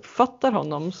man uppfattar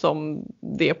honom som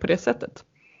det på det sättet?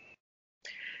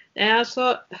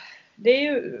 Alltså, det är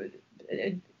ju,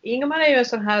 Ingmar är ju en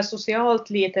sån här socialt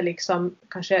lite liksom,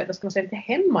 kanske, vad ska man säga, lite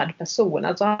hämmad person.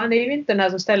 Alltså han är ju inte den här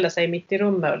som ställer sig mitt i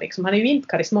rummet och liksom, han är ju inte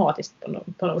karismatisk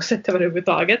på något sätt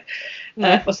överhuvudtaget.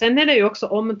 Och sen är det ju också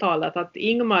omtalat att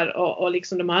Ingmar och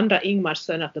liksom de andra Ingmars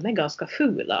söner, att de är ganska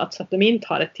fula, alltså att de inte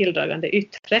har ett tilldragande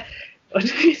yttre. Och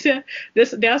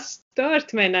det har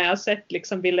stört mig när jag har sett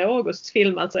liksom Ville Augusts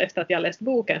film, alltså efter att jag läst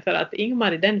boken, för att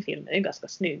Ingmar i den filmen är ganska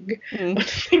snygg. Och då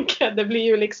tänker jag, det blir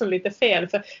ju liksom lite fel,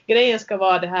 för grejen ska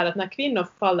vara det här att när kvinnor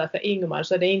faller för Ingmar,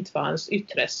 så är det inte för hans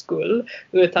yttre skull,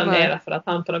 utan mer för att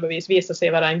han på något vis visar sig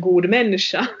vara en god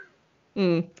människa.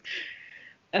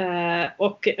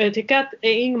 Och jag tycker att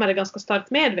Ingmar är ganska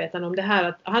starkt medveten om det här,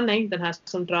 att han är inte den här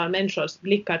som drar människors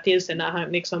blickar till sig när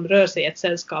han liksom rör sig i ett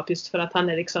sällskap, just för att han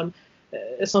är liksom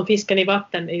som fisken i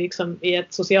vatten liksom i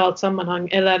ett socialt sammanhang,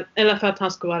 eller för att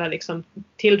han ska vara liksom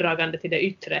tilldragande till det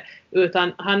yttre,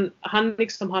 utan han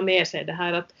liksom har med sig det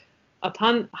här att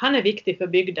han är viktig för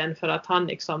bygden, för att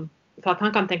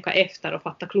han kan tänka efter och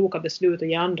fatta kloka beslut och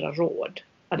ge andra råd.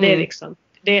 Att det är liksom,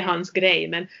 det är hans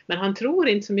grej, men han tror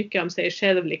inte så mycket om sig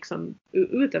själv liksom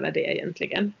utöver det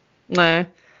egentligen.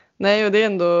 Nej, och det är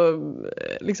ändå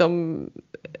liksom,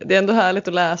 det är ändå härligt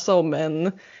att läsa om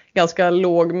en ganska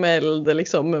lågmäld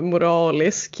liksom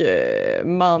moralisk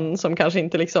man som kanske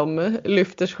inte liksom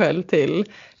lyfter sig själv till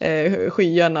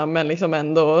skyarna, men liksom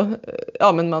ändå,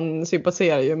 men man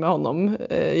sympatiserar ju med honom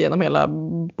genom hela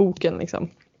boken liksom.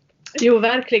 Jo,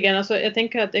 verkligen. Alltså, jag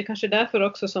tänker att det är kanske därför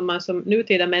också som man som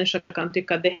nutida människa kan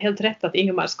tycka att det är helt rätt att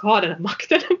Ingmar ska ha den här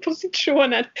makten och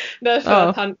positionen. Därför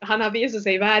att han har visat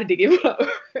sig värdig i våra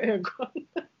ögon.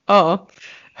 Ja.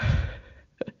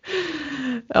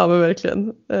 Ja, men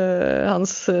verkligen.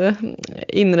 Hans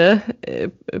inre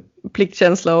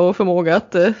pliktkänsla och förmåga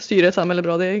att styra ett samhälle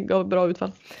bra, det gav bra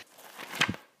utfall.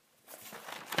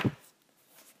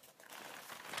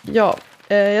 Ja.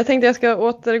 Jag tänkte jag ska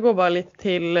återgå bara lite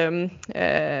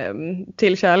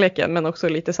till kärleken, men också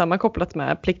lite sammankopplat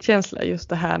med pliktkänsla. Just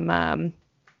det här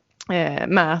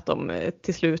med att de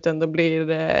till slut ändå blir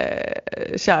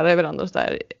kära i varandra, så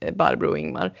där, Barbro och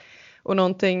Ingmar. Och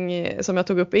någonting som jag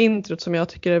tog upp i introt som jag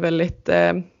tycker är väldigt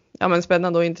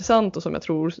spännande och intressant, och som jag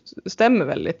tror stämmer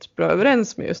väldigt bra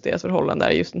överens med just deras förhållande,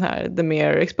 är just den här the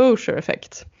mere exposure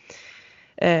effect.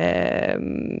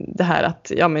 det här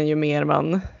att ju mer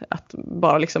man att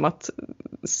bara liksom att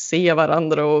se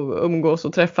varandra och umgås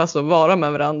och träffas och vara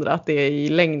med varandra, att det i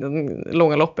längden,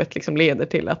 långa loppet liksom leder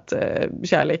till att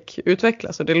kärlek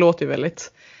utvecklas. Och det låter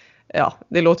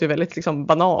ju väldigt liksom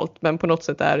banalt, men på något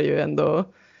sätt är det ju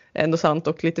ändå sant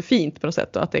och lite fint på något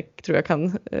sätt, och att det tror jag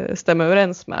kan stämma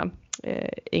överens med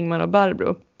Ingmar och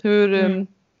Barbro.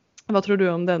 Vad tror du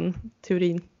om den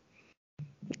teorin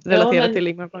relaterat till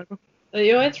Ingmar och Barbro? Ja,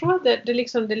 jag tror att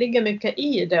det ligger mycket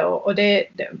i det, och det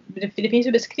finns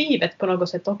ju beskrivet på något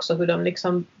sätt också hur de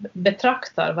liksom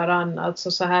betraktar varandra.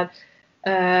 Alltså så här,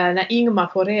 när Ingmar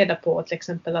får reda på till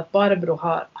exempel att Barbro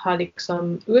har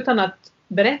liksom, utan att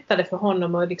berätta det för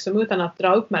honom och liksom utan att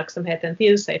dra uppmärksamheten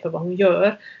till sig för vad hon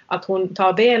gör, att hon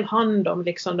tar väl hand om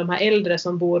liksom de här äldre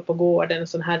som bor på gården,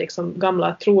 såna här liksom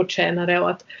gamla trotjänare, och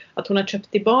att hon har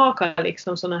köpt tillbaka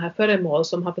liksom såna här föremål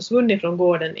som har försvunnit från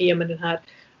gården i och med den här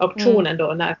auktionen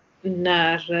då,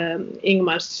 när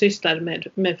Ingmars syster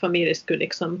med familj skulle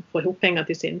liksom få ihop pengar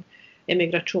till sin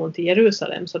emigration till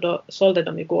Jerusalem, så då sålde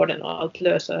de i gården och allt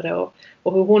lösöre, och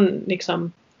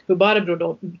hur Barbro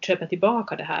då köper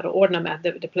tillbaka det här och ordnar med att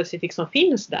det plötsligt liksom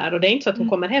finns där, och det är inte så att hon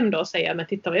kommer hem då och säger men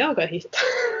titta vad jag har hittat.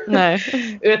 Nej.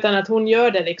 Utan att hon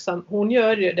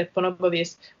gör ju det på något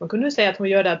vis, man kunde säga att hon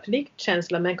gör det av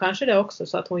pliktkänsla, men kanske det är också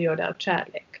så att hon gör det av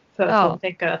kärlek, för att hon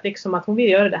tänker att liksom att hon vill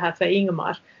göra det här för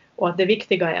Ingmar, och att det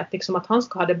viktiga är att liksom att han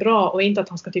ska ha det bra och inte att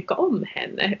han ska tycka om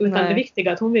henne, utan det viktiga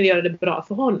är att hon vill göra det bra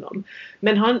för honom.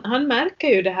 Men han märker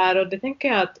ju det här, och det tänker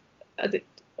jag att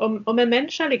om en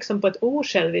människa liksom på ett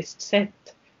osjälviskt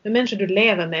sätt, en människa du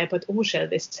lever med på ett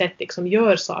osjälviskt sätt liksom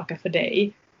gör saker för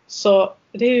dig, så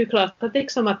det är ju klart att,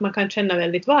 liksom att man kan känna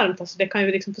väldigt varmt, alltså det kan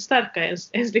ju liksom förstärka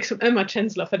ens liksom ömma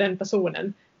känsla för den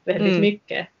personen väldigt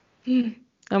mycket.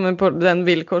 Ja, men på den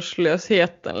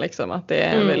villkorslösheten liksom, att det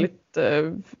är en väldigt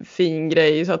fin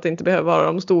grej, så att det inte behöver vara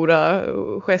de stora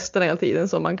gesterna hela tiden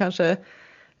som man kanske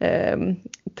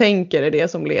tänker är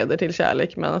det som leder till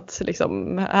kärlek, men att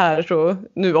liksom här så,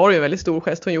 nu var det ju en väldigt stor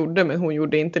gest hon gjorde, men hon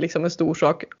gjorde inte liksom en stor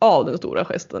sak av den stora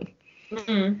gesten.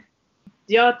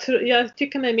 Jag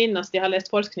tycker mig minnas, jag har läst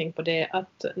forskning på det,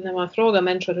 att när man frågar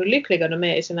människor hur lyckliga de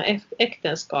är i sina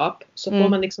äktenskap, så får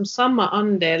man liksom samma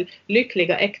andel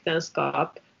lyckliga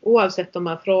äktenskap oavsett om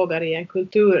man frågar i en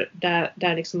kultur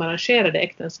där liksom arrangerade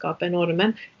äktenskap är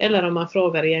normen, eller om man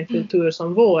frågar i en kultur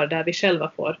som vår, där vi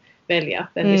själva får välja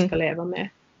vem vi ska leva med.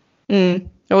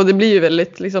 Ja, och det blir ju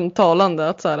väldigt liksom talande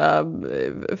att så här,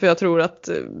 för jag tror att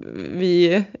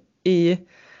vi i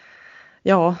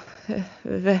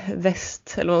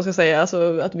väst, eller vad man ska säga,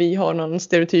 alltså att vi har någon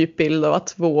stereotypbild av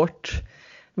att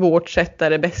vårt sätt är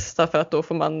det bästa, för att då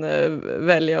får man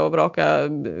välja och vraka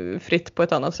fritt på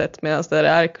ett annat sätt, medan det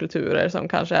är kulturer som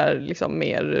kanske är liksom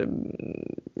mer,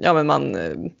 men man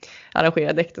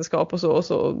arrangerar äktenskap och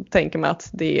så tänker man att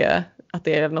det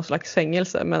är någon slags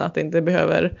fängelse, men att det inte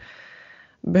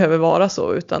behöver vara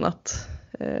så, utan att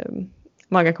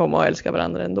man kan komma och älska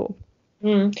varandra ändå.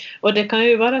 Och det kan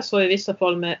ju vara så i vissa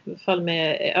fall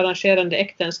med arrangerande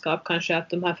äktenskap, kanske att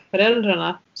de här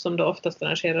föräldrarna som då oftast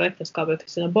arrangerar äktenskapet för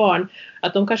sina barn,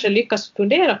 att de kanske lyckas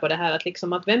fundera på det här, att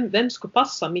liksom att vem skulle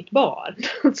passa mitt barn?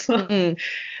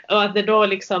 Och att det då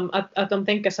liksom att de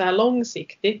tänker så här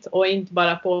långsiktigt, och inte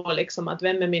bara på liksom att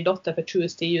vem är min dotter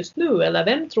förtjust i just nu, eller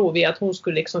vem tror vi att hon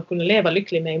skulle liksom kunna leva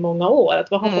lycklig med i många år,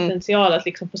 att vad har potential att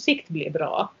liksom på sikt bli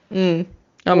bra.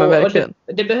 Ja, men verkligen.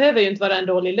 Det behöver ju inte vara en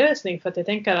dålig lösning, för att jag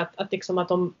tänker att, liksom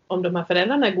att om de här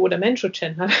föräldrarna är goda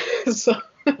människokännare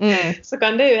så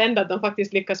kan det ju hända att de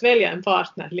faktiskt lyckas välja en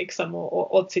partner liksom,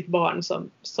 och åt sitt barn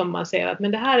som man ser att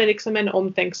men det här är liksom en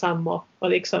omtänksam och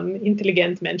liksom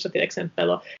intelligent människa till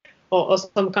exempel, och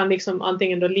som kan liksom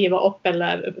antingen då liva upp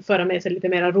eller föra med sig lite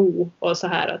mera ro och så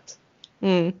här att.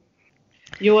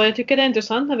 Jo, jag tycker det är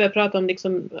intressant när vi har pratat om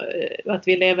liksom, att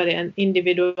vi lever i en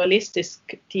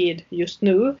individualistisk tid just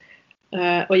nu,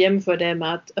 och jämför det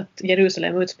med att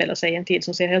Jerusalem utspelar sig i en tid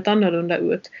som ser helt annorlunda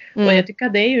ut. Och jag tycker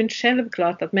att det är ju inte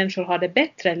självklart att människor har det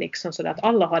bättre, liksom, så att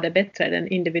alla har det bättre i den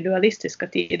individualistiska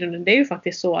tiden. Det är ju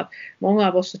faktiskt så att många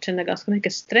av oss känner ganska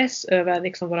mycket stress över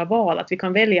liksom våra val, att vi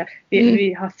kan välja,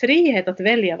 vi har frihet att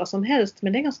välja vad som helst,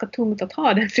 men det är ganska tungt att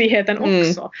ha den friheten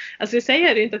också. Alltså vi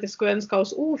säger inte att vi skulle önska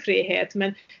oss ofrihet,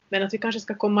 men att vi kanske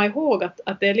ska komma ihåg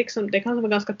att det, är liksom, det kan vara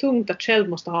ganska tungt att själv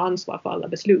måste ha ansvar för alla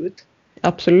beslut.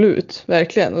 Absolut,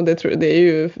 verkligen. Och det är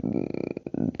ju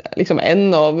liksom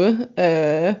en av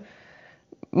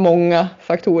många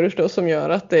faktorer då, som gör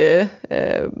att det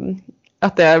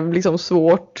är liksom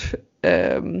svårt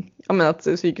att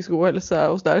psykisk ohälsa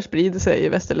och så där sprider sig i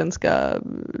västerländska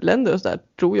länder och så där,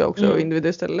 tror jag också, och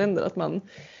individuella länder, att man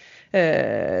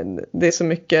det är så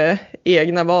mycket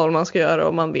egna val man ska göra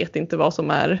och man vet inte vad som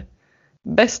är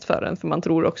bäst för en, för man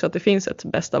tror också att det finns ett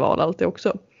bästa val alltid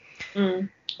också. Mm.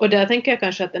 Och där tänker jag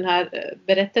kanske att den här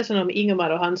berättelsen om Ingmar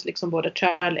och hans liksom både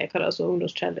kärlekar, alltså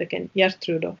ungdomskärleken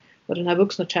Gertrud och den här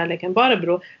vuxna kärleken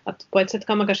Barbro, att på ett sätt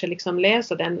kan man kanske liksom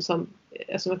läsa den som,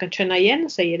 alltså man kan känna igen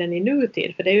sig i den i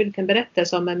nutid, för det är ju en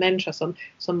berättelse om en människa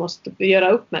som måste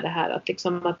göra upp med det här, att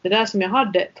liksom att det där som jag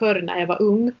hade förr när jag var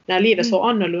ung, när livet såg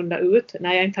annorlunda ut,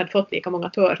 när jag inte hade fått lika många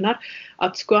törnar,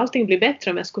 att skulle allting bli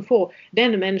bättre om jag skulle få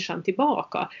den människan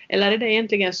tillbaka, eller är det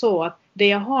egentligen så att det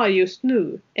jag har just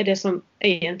nu är det som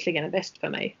egentligen är bäst för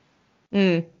mig?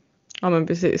 Ja men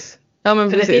precis. Ja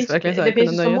men precis, verkligen så här, det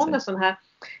finns så många sådana här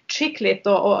chicklit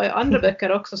och andra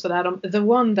böcker också sådär om the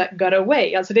one that got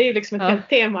away. Alltså det är ju liksom ett helt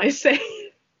tema i sig.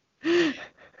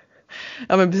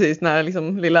 Ja men precis, den här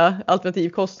liksom lilla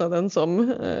alternativkostnaden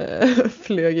som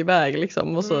flög iväg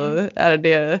liksom. Och så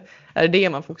är det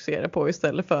man fokuserar på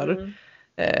istället för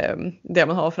det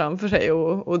man har framför sig.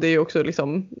 Och det är ju också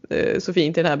liksom, så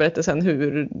fint i den här berättelsen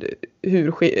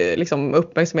hur liksom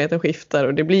uppmärksamheten skiftar.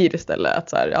 Och det blir istället att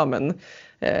så här, ja men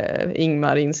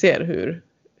Ingmar inser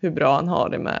hur bra han har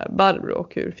det med Barbro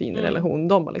och hur fin relation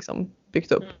de har liksom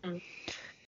byggt upp.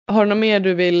 Har du något mer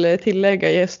du vill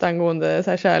tillägga just angående så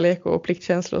här kärlek och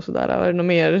pliktkänsla och sådär? Är det något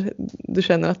mer du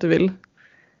känner att du vill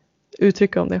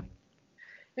uttrycka om det?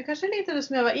 Det kanske är lite det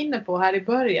som jag var inne på här i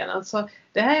början. Alltså,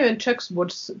 det här är ju en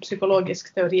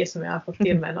köksbordspsykologisk teori som jag har fått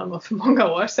till mig någon gång för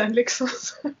många år sedan. Liksom.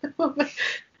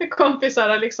 Kompisar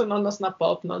har liksom någon har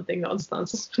snappat upp någonting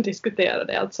någonstans och diskuterat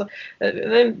det. Alltså,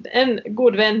 en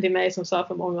god vän till mig som sa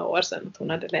för många år sedan att hon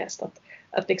hade läst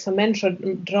att liksom människor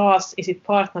dras i sitt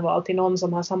partnerval till någon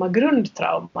som har samma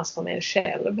grundtrauma som en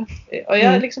själv. Och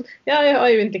jag har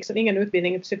ju liksom ingen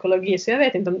utbildning i psykologi, så jag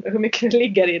vet inte hur mycket det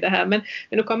ligger i det här. Men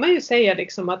nu kan man ju säga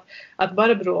liksom att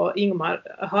Barbro och Ingmar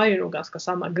har ju nog ganska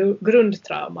samma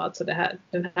grundtrauma. Alltså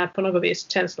den här på något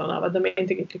vis känslan av att de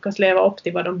inte lyckas leva upp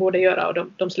till vad de borde göra och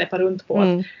de släpper runt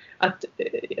på att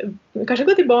kanske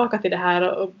gå tillbaka till det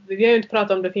här, och vi har ju inte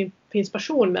pratat om det finns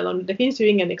passion mellan, det finns ju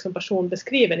ingen liksom passion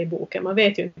beskriven i boken, man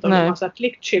vet ju inte om de har så här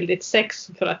pliktskyldigt sex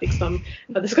för att liksom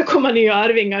att det ska komma nya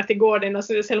arvingar till gården,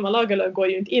 alltså Selma Lagerlöf går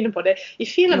ju inte in på det. I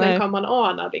filmen kan man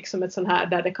ana liksom ett sån här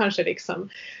där det kanske liksom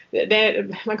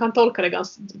man kan tolka det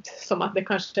ganska som att det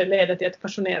kanske leder till ett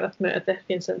passionerat möte, det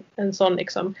finns en sån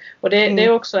liksom, och det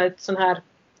är också ett sån här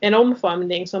en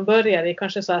omfamning som börjar i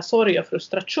kanske så här sorg och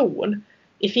frustration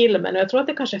i filmen. Och jag tror att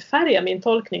det kanske färgar min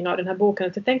tolkning av den här boken.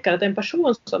 Att jag tänker att en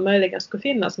person som möjligen skulle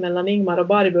finnas mellan Ingmar och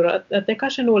Barbro, att det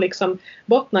kanske nog liksom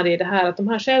bottnar i det här att de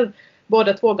har själv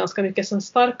båda två ganska mycket så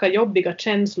starka jobbiga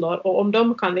känslor, och om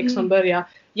de kan liksom börja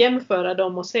jämföra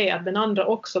dem och se att den andra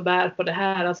också bär på det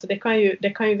här, alltså det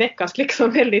kan ju väckas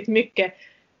liksom väldigt mycket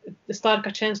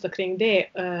starka känslor kring det,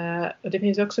 och det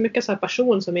finns ju också mycket så här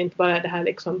passion som inte bara är det här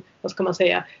liksom, vad ska man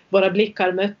säga, våra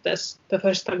blickar möttes för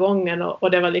första gången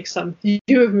och det var liksom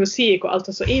ljuv musik och allt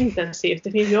är så intensivt.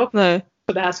 Det finns ju också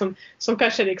det här som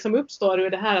kanske liksom uppstår ur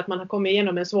det här att man har kommit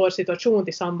igenom en svår situation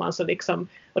tillsammans och liksom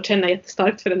och känner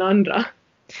jättestarkt för den andra.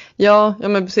 Ja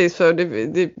men precis, för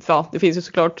det finns ju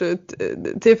såklart,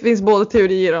 det finns både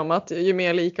teorier om att ju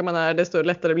mer lika man är desto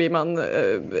lättare blir man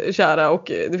kära,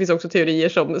 och det finns också teorier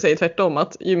som säger tvärtom,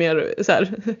 att ju mer så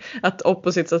här, att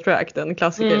opposites attract, en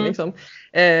klassiker liksom.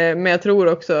 Men jag tror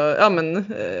också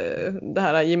det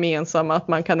här gemensamma, att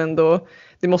man kan ändå,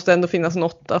 det måste ändå finnas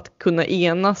något att kunna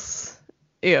enas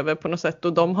över på något sätt,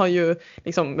 och de har ju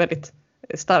liksom väldigt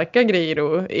starka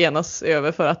grejer att enas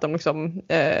över för att de liksom,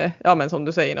 men som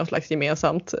du säger, något slags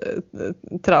gemensamt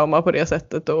trauma på det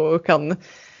sättet, och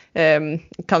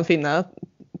kan finna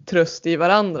tröst i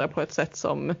varandra på ett sätt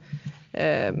som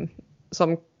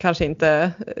kanske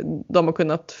inte de har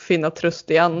kunnat finna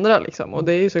tröst i andra liksom. Och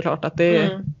det är ju såklart att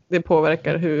det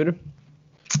påverkar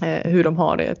hur de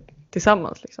har det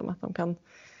tillsammans liksom, att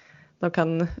de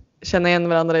kan känna igen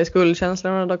varandra i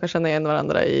skuldkänslorna, och de kan känna igen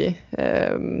varandra i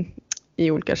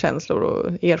olika känslor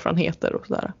och erfarenheter och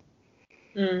sådär.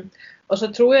 Och så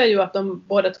tror jag ju att de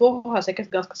båda två har säkert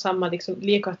ganska samma liksom,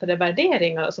 likartade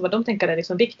värderingar, alltså vad de tänker är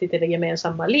liksom viktigt i det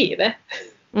gemensamma livet.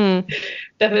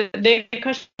 Det är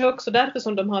kanske också därför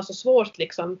som de har så svårt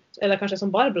liksom, eller kanske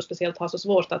som Barbro speciellt har så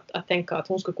svårt att tänka att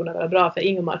hon skulle kunna vara bra för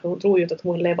Ingmar, för hon tror ju inte att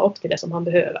hon lever upp till det som han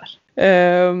behöver.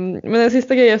 Men den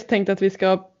sista grejen jag tänkte att vi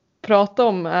ska prata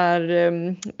om är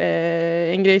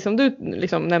en grej som du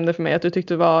liksom nämnde för mig att du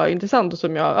tyckte var intressant och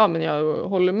som jag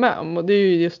håller med om. Och det är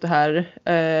ju just det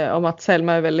här om att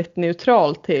Selma är väldigt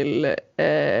neutral till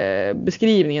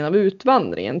beskrivningen av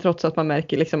utvandringen. Trots att man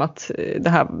märker liksom att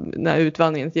den här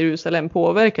utvandringen till Jerusalem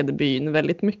påverkade byn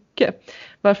väldigt mycket.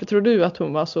 Varför tror du att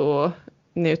hon var så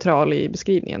neutral i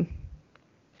beskrivningen?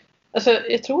 Alltså,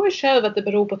 jag tror själv att det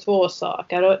beror på två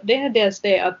saker. Och det är dels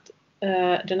det att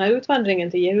den här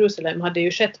utvandringen till Jerusalem hade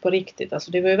ju skett på riktigt.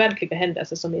 Alltså det var ju verkliga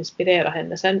händelser som inspirerade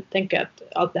henne. Sen tänker jag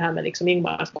att allt det här med liksom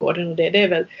Ingmarsgården och det är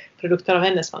väl produkter av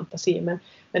hennes fantasi.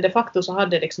 Men de facto så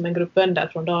hade liksom en grupp bönder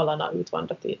från Dalarna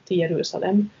utvandrat till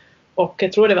Jerusalem. Och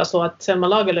jag tror det var så att Selma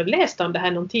Lagerlöf läste om det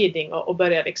här någon tidning och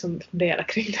började liksom fundera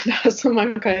kring det där som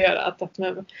man kan göra.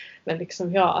 Men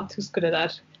liksom, att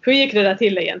hur gick det där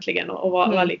till egentligen och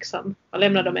vad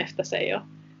lämnade de efter sig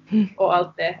och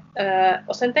allt det.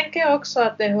 Och sen tänker jag också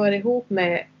att det hör ihop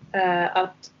med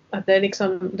att det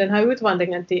liksom, den här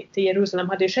utvandringen till Jerusalem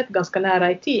hade ju skett ganska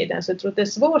nära i tiden. Så jag tror att det är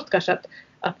svårt kanske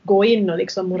att gå in och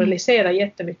liksom moralisera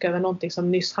jättemycket över någonting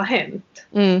som nyss har hänt.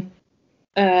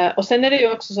 Och sen är det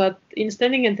ju också så att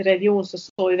inställningen till religion så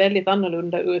såg ju väldigt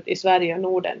annorlunda ut i Sverige och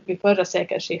Norden vid förra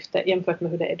sekelskiftet jämfört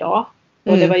med hur det är idag.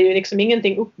 Och det var ju liksom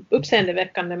ingenting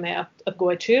uppseendeväckande med att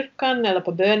gå i kyrkan eller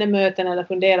på bönemöten eller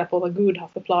fundera på vad Gud har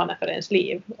för planer för ens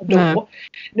liv.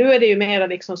 Nu är det ju mer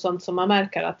liksom sånt som man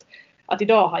märker att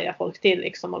idag har jag folk till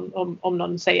liksom om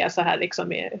någon säger så här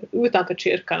liksom utanför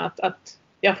kyrkan att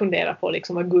jag funderar på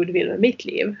liksom vad Gud vill med mitt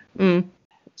liv.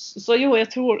 Så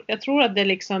jag tror att det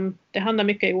liksom det hänger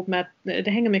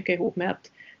mycket ihop med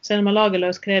att Selma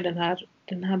Lagerlöf skrev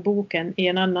den här boken i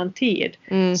en annan tid.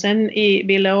 Sen i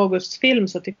Bille Augusts film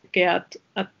så tycker jag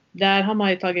att där har man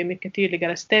ju tagit mycket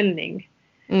tydligare ställning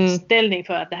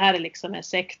för att det här är liksom en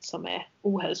sekt som är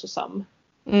ohälsosam.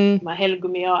 De här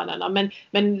helgumianerna.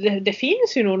 Men det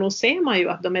finns ju nog ser man ju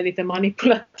att de är lite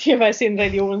manipulativa i sin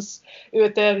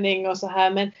religionsutövning och så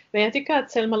här. Men jag tycker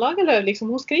att Selma Lagerlöf liksom,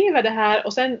 hon skriver det här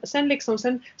och sen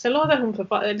låter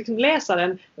hon liksom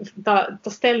läsaren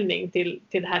ta ställning till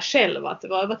det här själv. Att,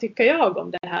 vad tycker jag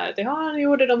om det här? Han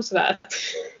gjorde de sådär.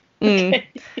 Okay.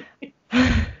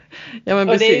 Ja, men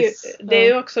och precis. det är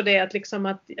ju också det att, liksom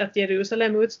att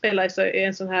Jerusalem utspelar sig i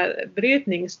en sån här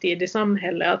brytningstid i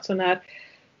samhället. Alltså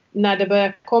när det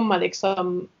börjar komma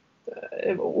liksom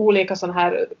olika sån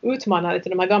här utmanare till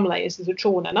de här gamla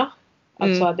institutionerna.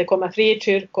 Alltså att det kommer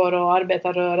frikyrkor och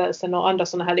arbetarrörelsen och andra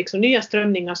såna här liksom nya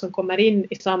strömningar som kommer in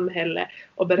i samhället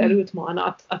och börjar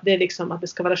utmana att det liksom att det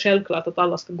ska vara självklart att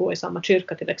alla ska gå i samma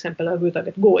kyrka till exempel eller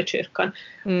överhuvudtaget gå i kyrkan.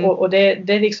 Och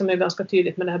det liksom är ganska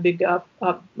tydligt med det här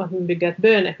att man bygger ett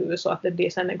bönehus och att det blir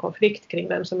sen en konflikt kring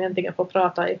vem som egentligen får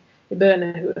prata i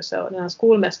bönehuset. Och den här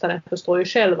skolmästaren förstår ju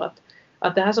själv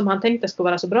att det här som han tänkte skulle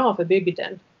vara så bra för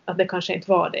bygden, att det kanske inte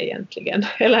var det egentligen.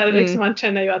 Eller liksom han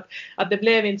känner ju att det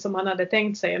blev inte som han hade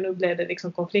tänkt sig och nu blev det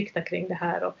liksom konflikter kring det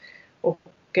här. Och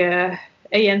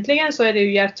egentligen så är det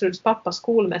ju Gertruds pappa,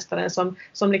 skolmästaren,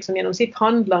 som liksom genom sitt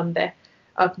handlande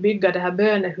att bygga det här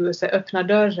bönehuset öppnar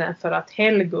dörren för att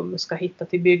helgum ska hitta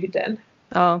till bygden.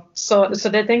 Ja. Så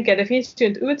det tänker jag, det finns ju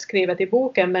inte utskrivet i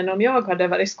boken, men om jag hade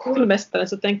varit skolmästare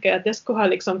så tänker jag att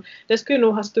det skulle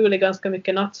nog ha stulit ganska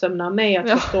mycket nattsömn av mig att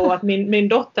förstå att min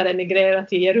dotter emigrerar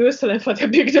till Jerusalem för att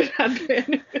jag byggde det här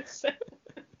bönehuset.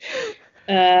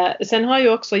 Sen har ju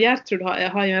också Gertrud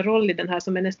har ju en roll i den här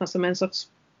som är nästan som en sorts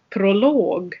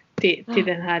prolog till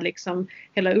den här liksom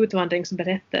hela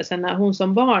utvandringsberättelsen när hon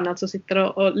som barn alltså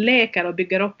sitter och leker och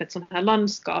bygger upp ett sånt här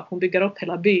landskap. Hon bygger upp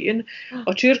hela byn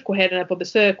och kyrkoherden är på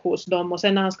besök hos dem och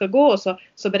sen när han ska gå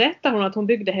så berättar hon att hon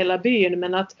byggde hela byn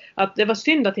men att det var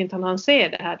synd att inte han ser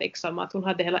det här liksom att hon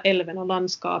hade hela älven och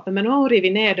landskapet men nu har hon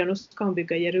rivit ner den och nu ska hon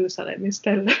bygga Jerusalem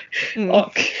istället.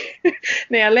 Och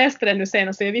när jag läste den nu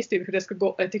senast så jag visste ju hur det skulle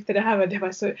gå. Jag tyckte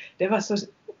det var så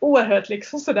oerhört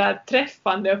liksom sådär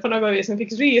träffande och på något vis man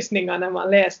fick rysningar när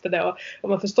man läste det och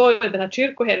man förstår ju att den här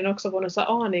kyrkoherden också får en sån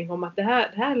aning om att det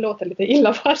här låter lite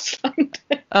illavarslande.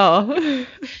 Ja.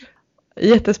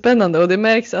 Jättespännande och det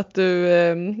märks att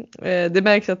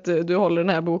du håller den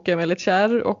här boken väldigt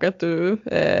kär och att du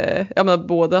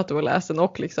både att du har läst den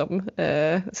och liksom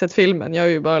sett filmen. Jag har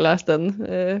ju bara läst den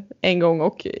en gång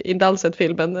och inte alls sett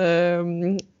filmen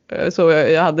så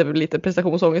jag hade lite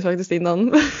prestationsångest faktiskt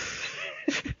innan.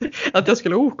 Att jag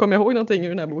skulle kommer jag ihåg någonting ur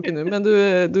den här boken nu men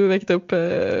du väckte upp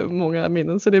många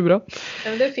minnen så det är bra.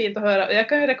 Ja, det är fint att höra. Jag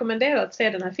kan ju rekommendera att se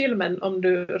den här filmen om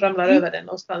du ramlar över den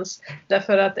någonstans.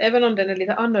 Därför att även om den är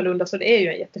lite annorlunda så det är ju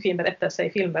en jättefin berättelse i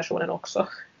filmversionen också.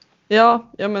 Ja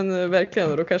men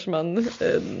verkligen och då kanske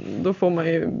då får man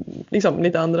ju liksom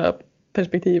lite andra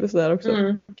perspektiv och sådär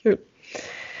också. Kul.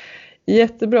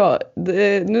 Jättebra.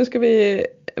 Nu ska vi,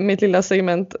 mitt lilla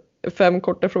segment 5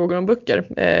 korta frågor om böcker,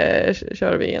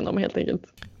 kör vi igenom helt enkelt.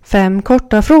 5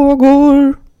 korta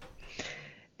frågor.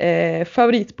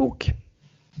 Favoritbok?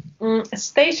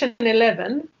 Station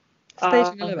 11.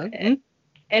 Station 11.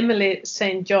 Emily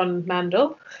St. John Mandel.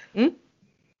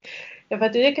 Ja, för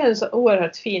att jag tycker den är så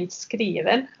oerhört fint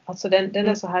skriven. Alltså den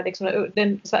är så här, liksom,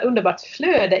 den så här underbart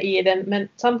flöde i den, men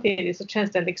samtidigt så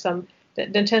känns den liksom,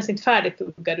 den känns inte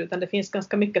färdigtuggad, utan det finns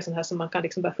ganska mycket sånt här som man kan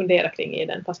liksom börja fundera kring i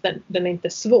den, fast den är inte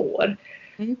svår.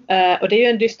 Och det är ju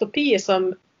en dystopi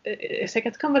som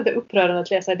säkert kan vara lite upprörande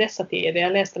att läsa i dessa tider.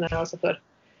 Jag läste den alltså för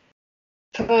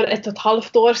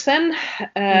 1,5 år sedan.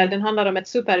 Den handlar om ett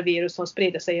supervirus som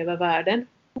sprider sig över världen.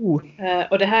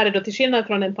 Och det här är då, till skillnad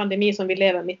från en pandemi som vi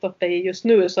lever mitt uppe i just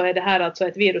nu, så är det här alltså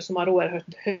ett virus som har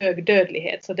oerhört hög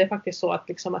dödlighet. Så det är faktiskt så att,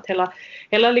 liksom, att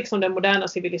hela liksom den moderna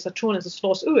civilisationen så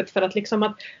slås ut, för att, liksom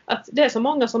att det är så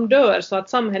många som dör så att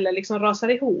samhället liksom rasar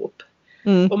ihop.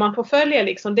 Och man får följa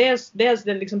liksom dels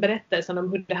den liksom berättelsen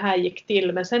om hur det här gick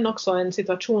till, men sen också en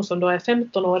situation som då är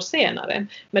 15 år senare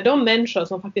med de människor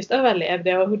som faktiskt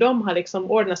överlevde och hur de har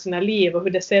liksom ordnat sina liv och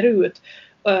hur det ser ut.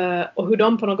 Och hur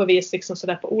de på något vis liksom så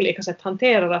där på olika sätt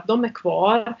hanterar att de är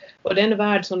kvar och den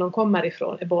värld som de kommer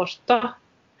ifrån är borta.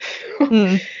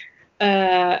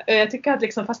 Jag tycker att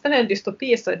liksom, fast den är en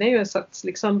dystopi, så det är ju en sorts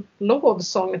liksom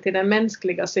lovsång till den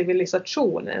mänskliga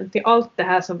civilisationen, till allt det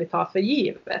här som vi tar för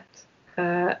givet.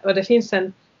 Och det finns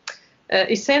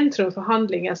i centrum för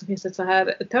handlingen så finns ett så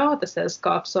här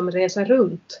teatersällskap som reser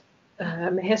runt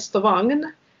med häst och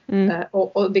vagn.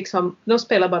 Och liksom, de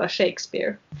spelar bara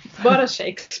Shakespeare. Bara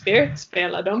Shakespeare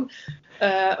spelar de.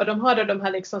 Och de har då de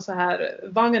här liksom så här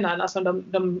vagnarna, som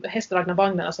de hästdragna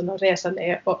vagnarna som de reser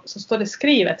med, och så står det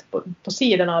skrivet på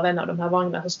sidan av en av de här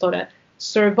vagnarna, så står det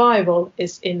 "Survival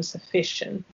is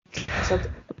insufficient". Så att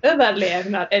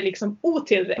överlevnad är liksom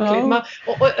otillräckligt. Ja.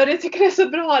 Och jag tycker det är så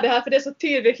bra det här, för det är så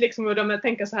tydligt liksom hur de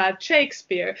tänker så här: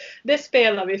 Shakespeare, det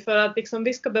spelar vi för att liksom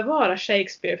vi ska bevara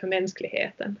Shakespeare för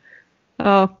mänskligheten.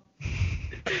 Ja,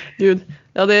 gud.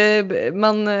 Ja, den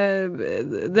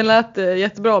lät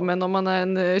jättebra, men om man är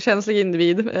en känslig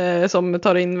individ som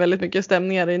tar in väldigt mycket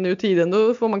stämningar i nutiden,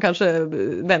 då får man kanske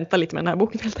vänta lite med den här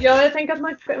boken. Ja, jag tänker att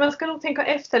man ska nog tänka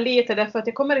efter lite, därför att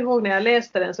jag kommer ihåg när jag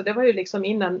läste den, så det var ju liksom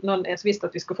innan någon ens visste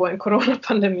att vi skulle få en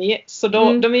coronapandemi, så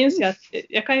då minns jag att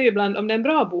jag kan ju ibland, om det är en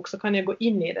bra bok, så kan jag gå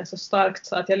in i den så starkt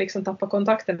så att jag liksom tappar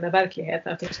kontakten med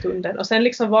verkligheten efter stunden och sen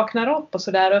liksom vaknar upp och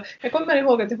sådär. Och jag kommer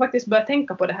ihåg att jag faktiskt började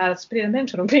tänka på det här att sprida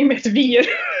människor omkring med ett virus.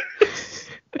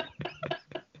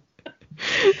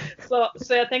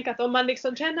 Så jag tänker att om man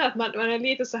liksom känner att man är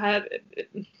lite så här,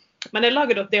 man är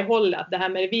lagd åt det hållet att det här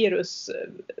med virus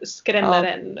skrämmer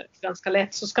en ganska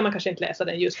lätt, så ska man kanske inte läsa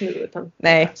den just nu, utan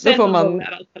då får man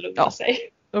lugna sig.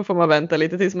 Då får man vänta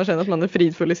lite tills man känner att man är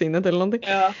fridfull i sinnet eller någonting.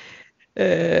 Ja.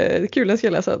 Kul, den ska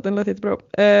jag läsa, den lät jättebra.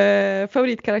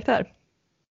 Favoritkaraktär?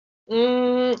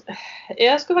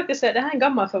 Jag skulle faktiskt säga, det här är en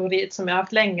gammal favorit som jag har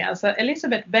haft länge, alltså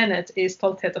Elizabeth Bennet i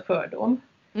Stolthet och fördom.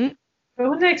 För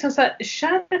hon är liksom så här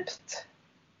skärpt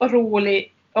och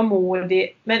rolig och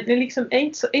modig, men det liksom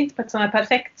inte på ett sådant här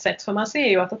perfekt sätt, för man ser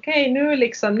ju att okej, nu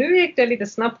gick det lite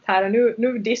snabbt här och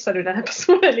nu dissar du den här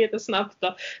personen lite snabbt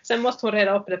då. Sen måste hon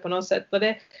reda upp det på något sätt, och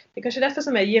det är kanske därför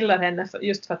som jag gillar henne,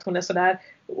 just för att hon är så där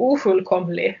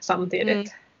ofullkomlig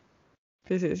samtidigt.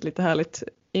 Precis, lite härligt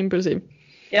impulsiv.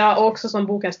 Ja, och också som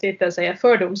bokens titel säger,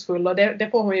 fördomsfull, och det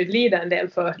får hon ju lida en del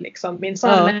för liksom,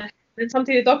 minsann. Ja. Men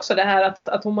samtidigt också det här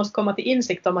att hon måste komma till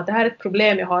insikt om att det här är ett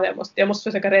problem jag har. Jag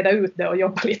måste försöka reda ut det och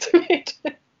jobba lite med det.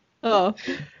 Ja.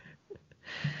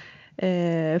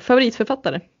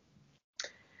 Favoritförfattare?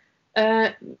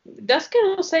 Där ska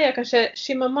jag nog säga kanske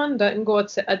Chimamanda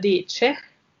Ngozi Adichie.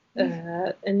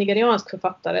 En nigeriansk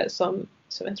författare som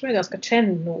jag tror är ganska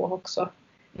känd nu också.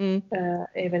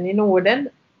 Även i Norden.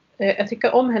 Jag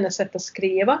tycker om hennes sätt att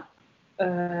skriva.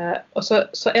 Och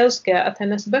så älskar jag att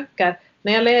hennes böcker,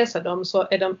 när jag läser dem, så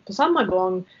är de på samma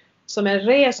gång som en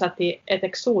resa till ett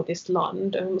exotiskt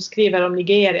land. Hon skriver om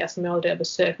Nigeria som jag aldrig har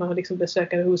besökt. Man har liksom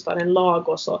besökt huvudstaden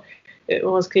Lagos, och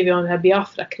hon skriver om det här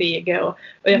Biafra-kriget. Och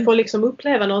jag får liksom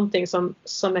uppleva någonting som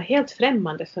är helt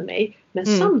främmande för mig. Men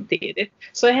samtidigt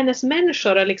så är hennes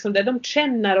människor, liksom det de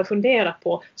känner och funderar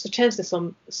på, så känns det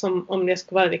som om jag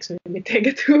ska vara liksom i mitt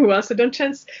eget huvud. Alltså de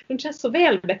känns så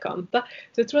välbekanta.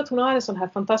 Så jag tror att hon har en sån här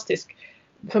fantastisk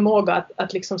förmåga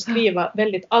att liksom skriva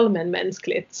väldigt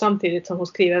allmänmänskligt, samtidigt som hon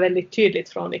skriver väldigt tydligt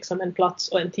från liksom en plats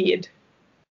och en tid.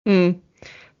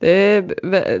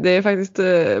 Det är faktiskt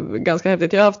ganska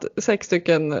häftigt. Jag har haft 6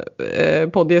 stycken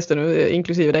poddgäster nu,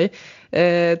 inklusive dig.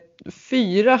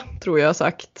 4 tror jag har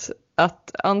sagt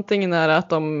att antingen är det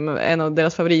att en av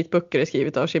deras favoritböcker är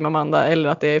skrivet av Chimamanda eller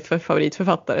att det är för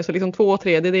favoritförfattare. Så liksom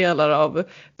 2/3 av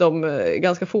de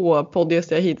ganska få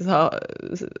poddgäster jag hittills har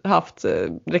haft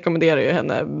rekommenderar ju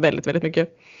henne väldigt, väldigt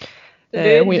mycket. Du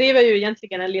driver ju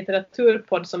egentligen en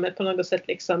litteraturpodd som är på något sätt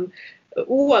liksom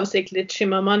oavsiktligt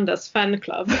Chimamandas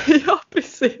fanclub. Ja,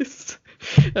 precis.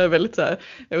 Jag är väldigt så här,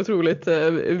 jag är otroligt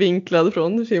vinklad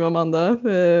från Chimamanda.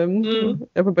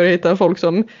 Jag får börja hitta folk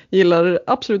som gillar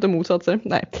absoluta motsatser.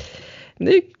 Nej,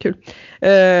 det är kul.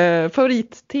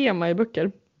 Favorittema i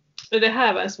böcker? Det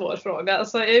här var en svår fråga.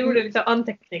 Alltså, jag gjorde lite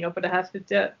anteckningar på det här för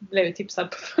att jag blev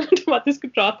tipsad på att vi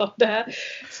skulle prata om det här.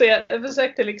 Så jag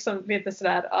försökte liksom lite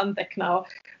sådär anteckna.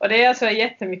 Och det är alltså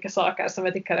jättemycket saker som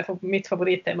jag tycker är mitt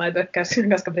favorittema i böcker som är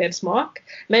ganska bred smak.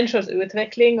 Människors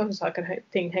utveckling och hur saker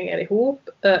och ting hänger ihop.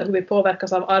 Hur vi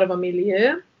påverkas av arv och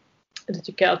miljö. Det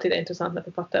tycker jag alltid är intressant när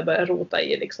författare börjar rota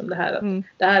i liksom det här. Att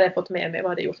det här har jag fått med mig,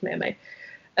 vad har det gjort med mig.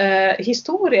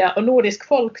 Historia och nordisk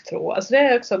folktro. Alltså det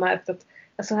är också märkt att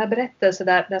en sån här berättelse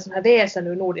där sån här väsen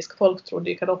ur nordisk folktro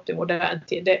dyker upp i modern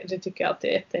tid, det tycker jag alltid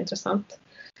är jätteintressant.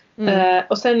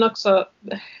 Och sen också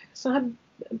såna här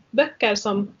böcker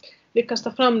som lyckas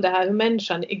ta fram det här hur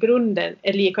människan i grunden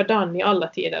är likadan i alla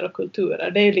tider och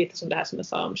kulturer. Det är ju lite som det här som jag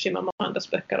sa om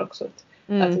Chimamandas böcker också.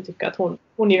 Att jag tycker att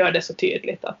hon gör det så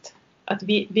tydligt att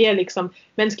vi är liksom,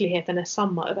 mänskligheten är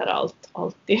samma överallt,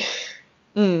 alltid.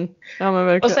 Ja, men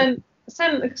verkligen. Och sen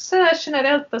så här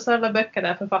generellt så alla böcker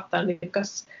där författaren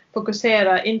lyckas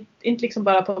fokusera inte liksom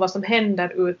bara på vad som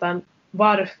händer utan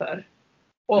varför.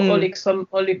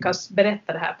 Och lyckas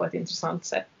berätta det här på ett intressant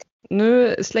sätt.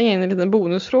 Nu slänger jag in en liten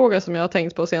bonusfråga som jag har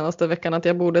tänkt på senaste veckan att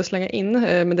jag borde slänga in.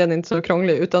 Men den är inte så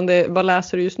krånglig utan vad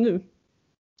läser du just nu?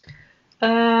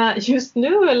 Just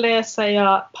nu läser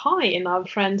jag Pine av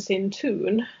Francine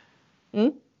Toon.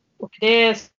 Och det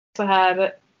är så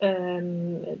här...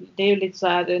 det är ju lite så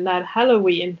här när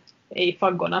Halloween är i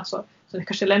faggorna så det är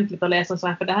kanske lämpligt att läsa en sån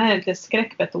här, för det här är en lite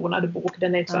skräckbetonad bok,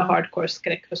 den är inte så hardcore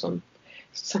skräck för sånt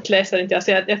läser inte jag.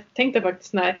 Så jag tänkte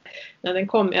faktiskt när den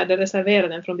kom, jag hade reserverat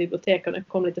den från biblioteket och den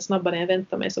kom lite snabbare än jag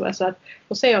väntade mig, så att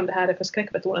och se om det här är för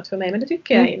skräckbetonat för mig, men det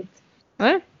tycker jag inte.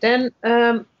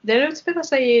 Den utspelar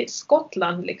sig i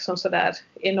Skottland liksom sådär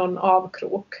i någon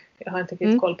avkrok. Jag har inte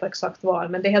riktigt koll på exakt var,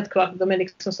 men det är helt klart att de är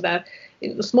liksom sådär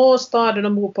i små städer,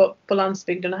 de bor på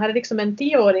landsbygden. Och här är liksom en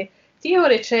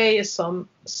 10-årig tjej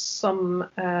som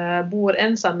bor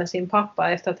ensam med sin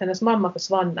pappa efter att hennes mamma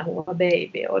försvann när hon var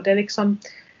baby. Och det är liksom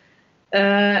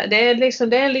det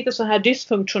är en lite så här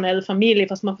dysfunktionell familj,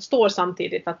 fast man förstår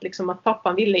samtidigt att liksom att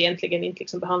pappan ville egentligen inte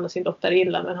liksom behandla sin dotter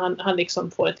illa, men han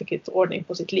liksom får ett riktigt ordning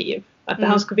på sitt liv. Att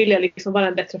han skulle vilja liksom vara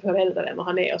en bättre förälder än vad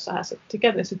han är och så här, så tycker jag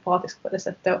att den är sympatisk på det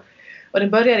sättet. Och den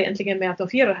börjar egentligen med att de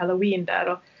firar Halloween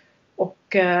där och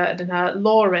den här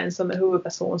Lauren som är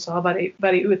huvudperson så har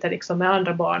varit ute liksom med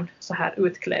andra barn så här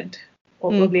utklädd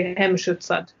och blir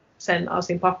hemskjutsad sen av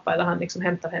sin pappa, eller han liksom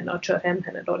hämtar henne och kör hem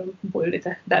henne då. De bor ju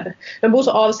lite där. De bor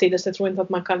så avsides, jag tror inte att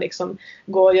man kan liksom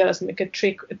gå och göra så mycket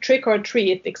trick or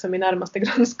treat liksom i närmaste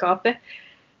grannskapet.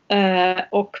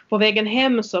 Och på vägen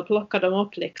hem så plockar de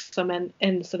upp liksom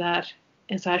en så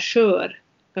här skör,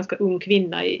 ganska ung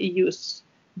kvinna i ljus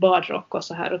badrock och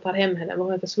så här och tar hem henne, och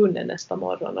hon är försvunnen nästa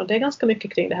morgon. Och det är ganska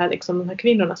mycket kring det här liksom, de här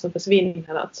kvinnorna som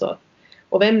försvinner alltså.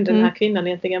 Och vem den här kvinnan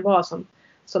egentligen var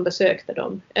som besökte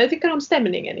dem. Jag tycker om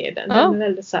stämningen i den. Den är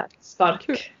väldigt så här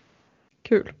stark.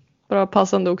 Kul. Bra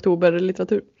passande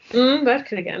oktoberlitteratur.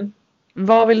 Verkligen.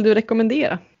 Vad vill du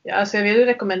rekommendera? Ja, alltså jag vill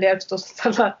rekommendera förstås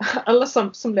att alla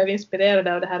som blev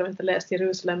inspirerade av det här och inte läst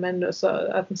Jerusalem ännu, så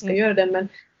att man ska göra det. Men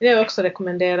jag vill också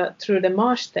rekommendera Trude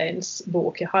Marsteins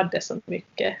bok Jag hade så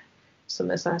mycket.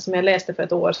 Som är så här, som jag läste för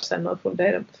ett år sedan och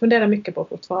funderar mycket på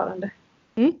fortfarande.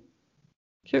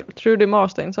 Kul. Trude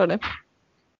Marstein, sa du det?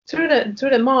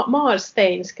 Trude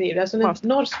Marstein skriver, alltså en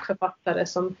norsk författare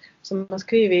som har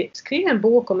skrivit en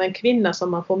bok om en kvinna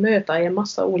som man får möta i en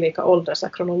massa olika åldrar, så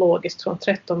kronologiskt från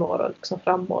 13 år och liksom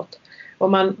framåt.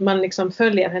 Och man liksom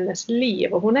följer hennes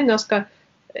liv, och hon är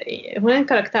en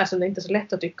karaktär som det inte är så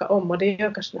lätt att tycka om, och det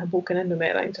gör kanske den här boken ännu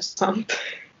mer intressant.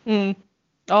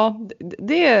 Ja,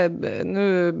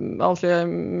 nu avslöjar jag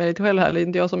mig lite själv här, det är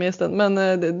inte jag som gästen, men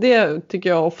det tycker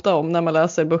jag ofta om när man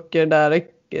läser böcker där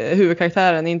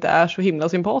huvudkaraktären inte är så himla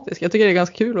sympatisk. Jag tycker det är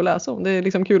ganska kul att läsa om. Det är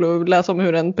liksom kul att läsa om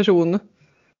hur en person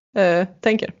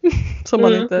tänker. Som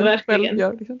man inte själv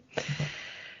gör. Liksom.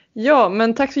 Ja,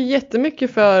 men tack så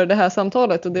jättemycket för det här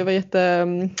samtalet. Och det var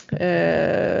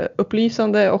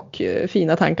upplysande och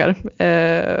fina tankar.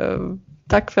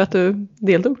 Tack för att du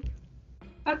deltog.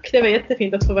 Tack, det var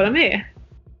jättefint att få vara med.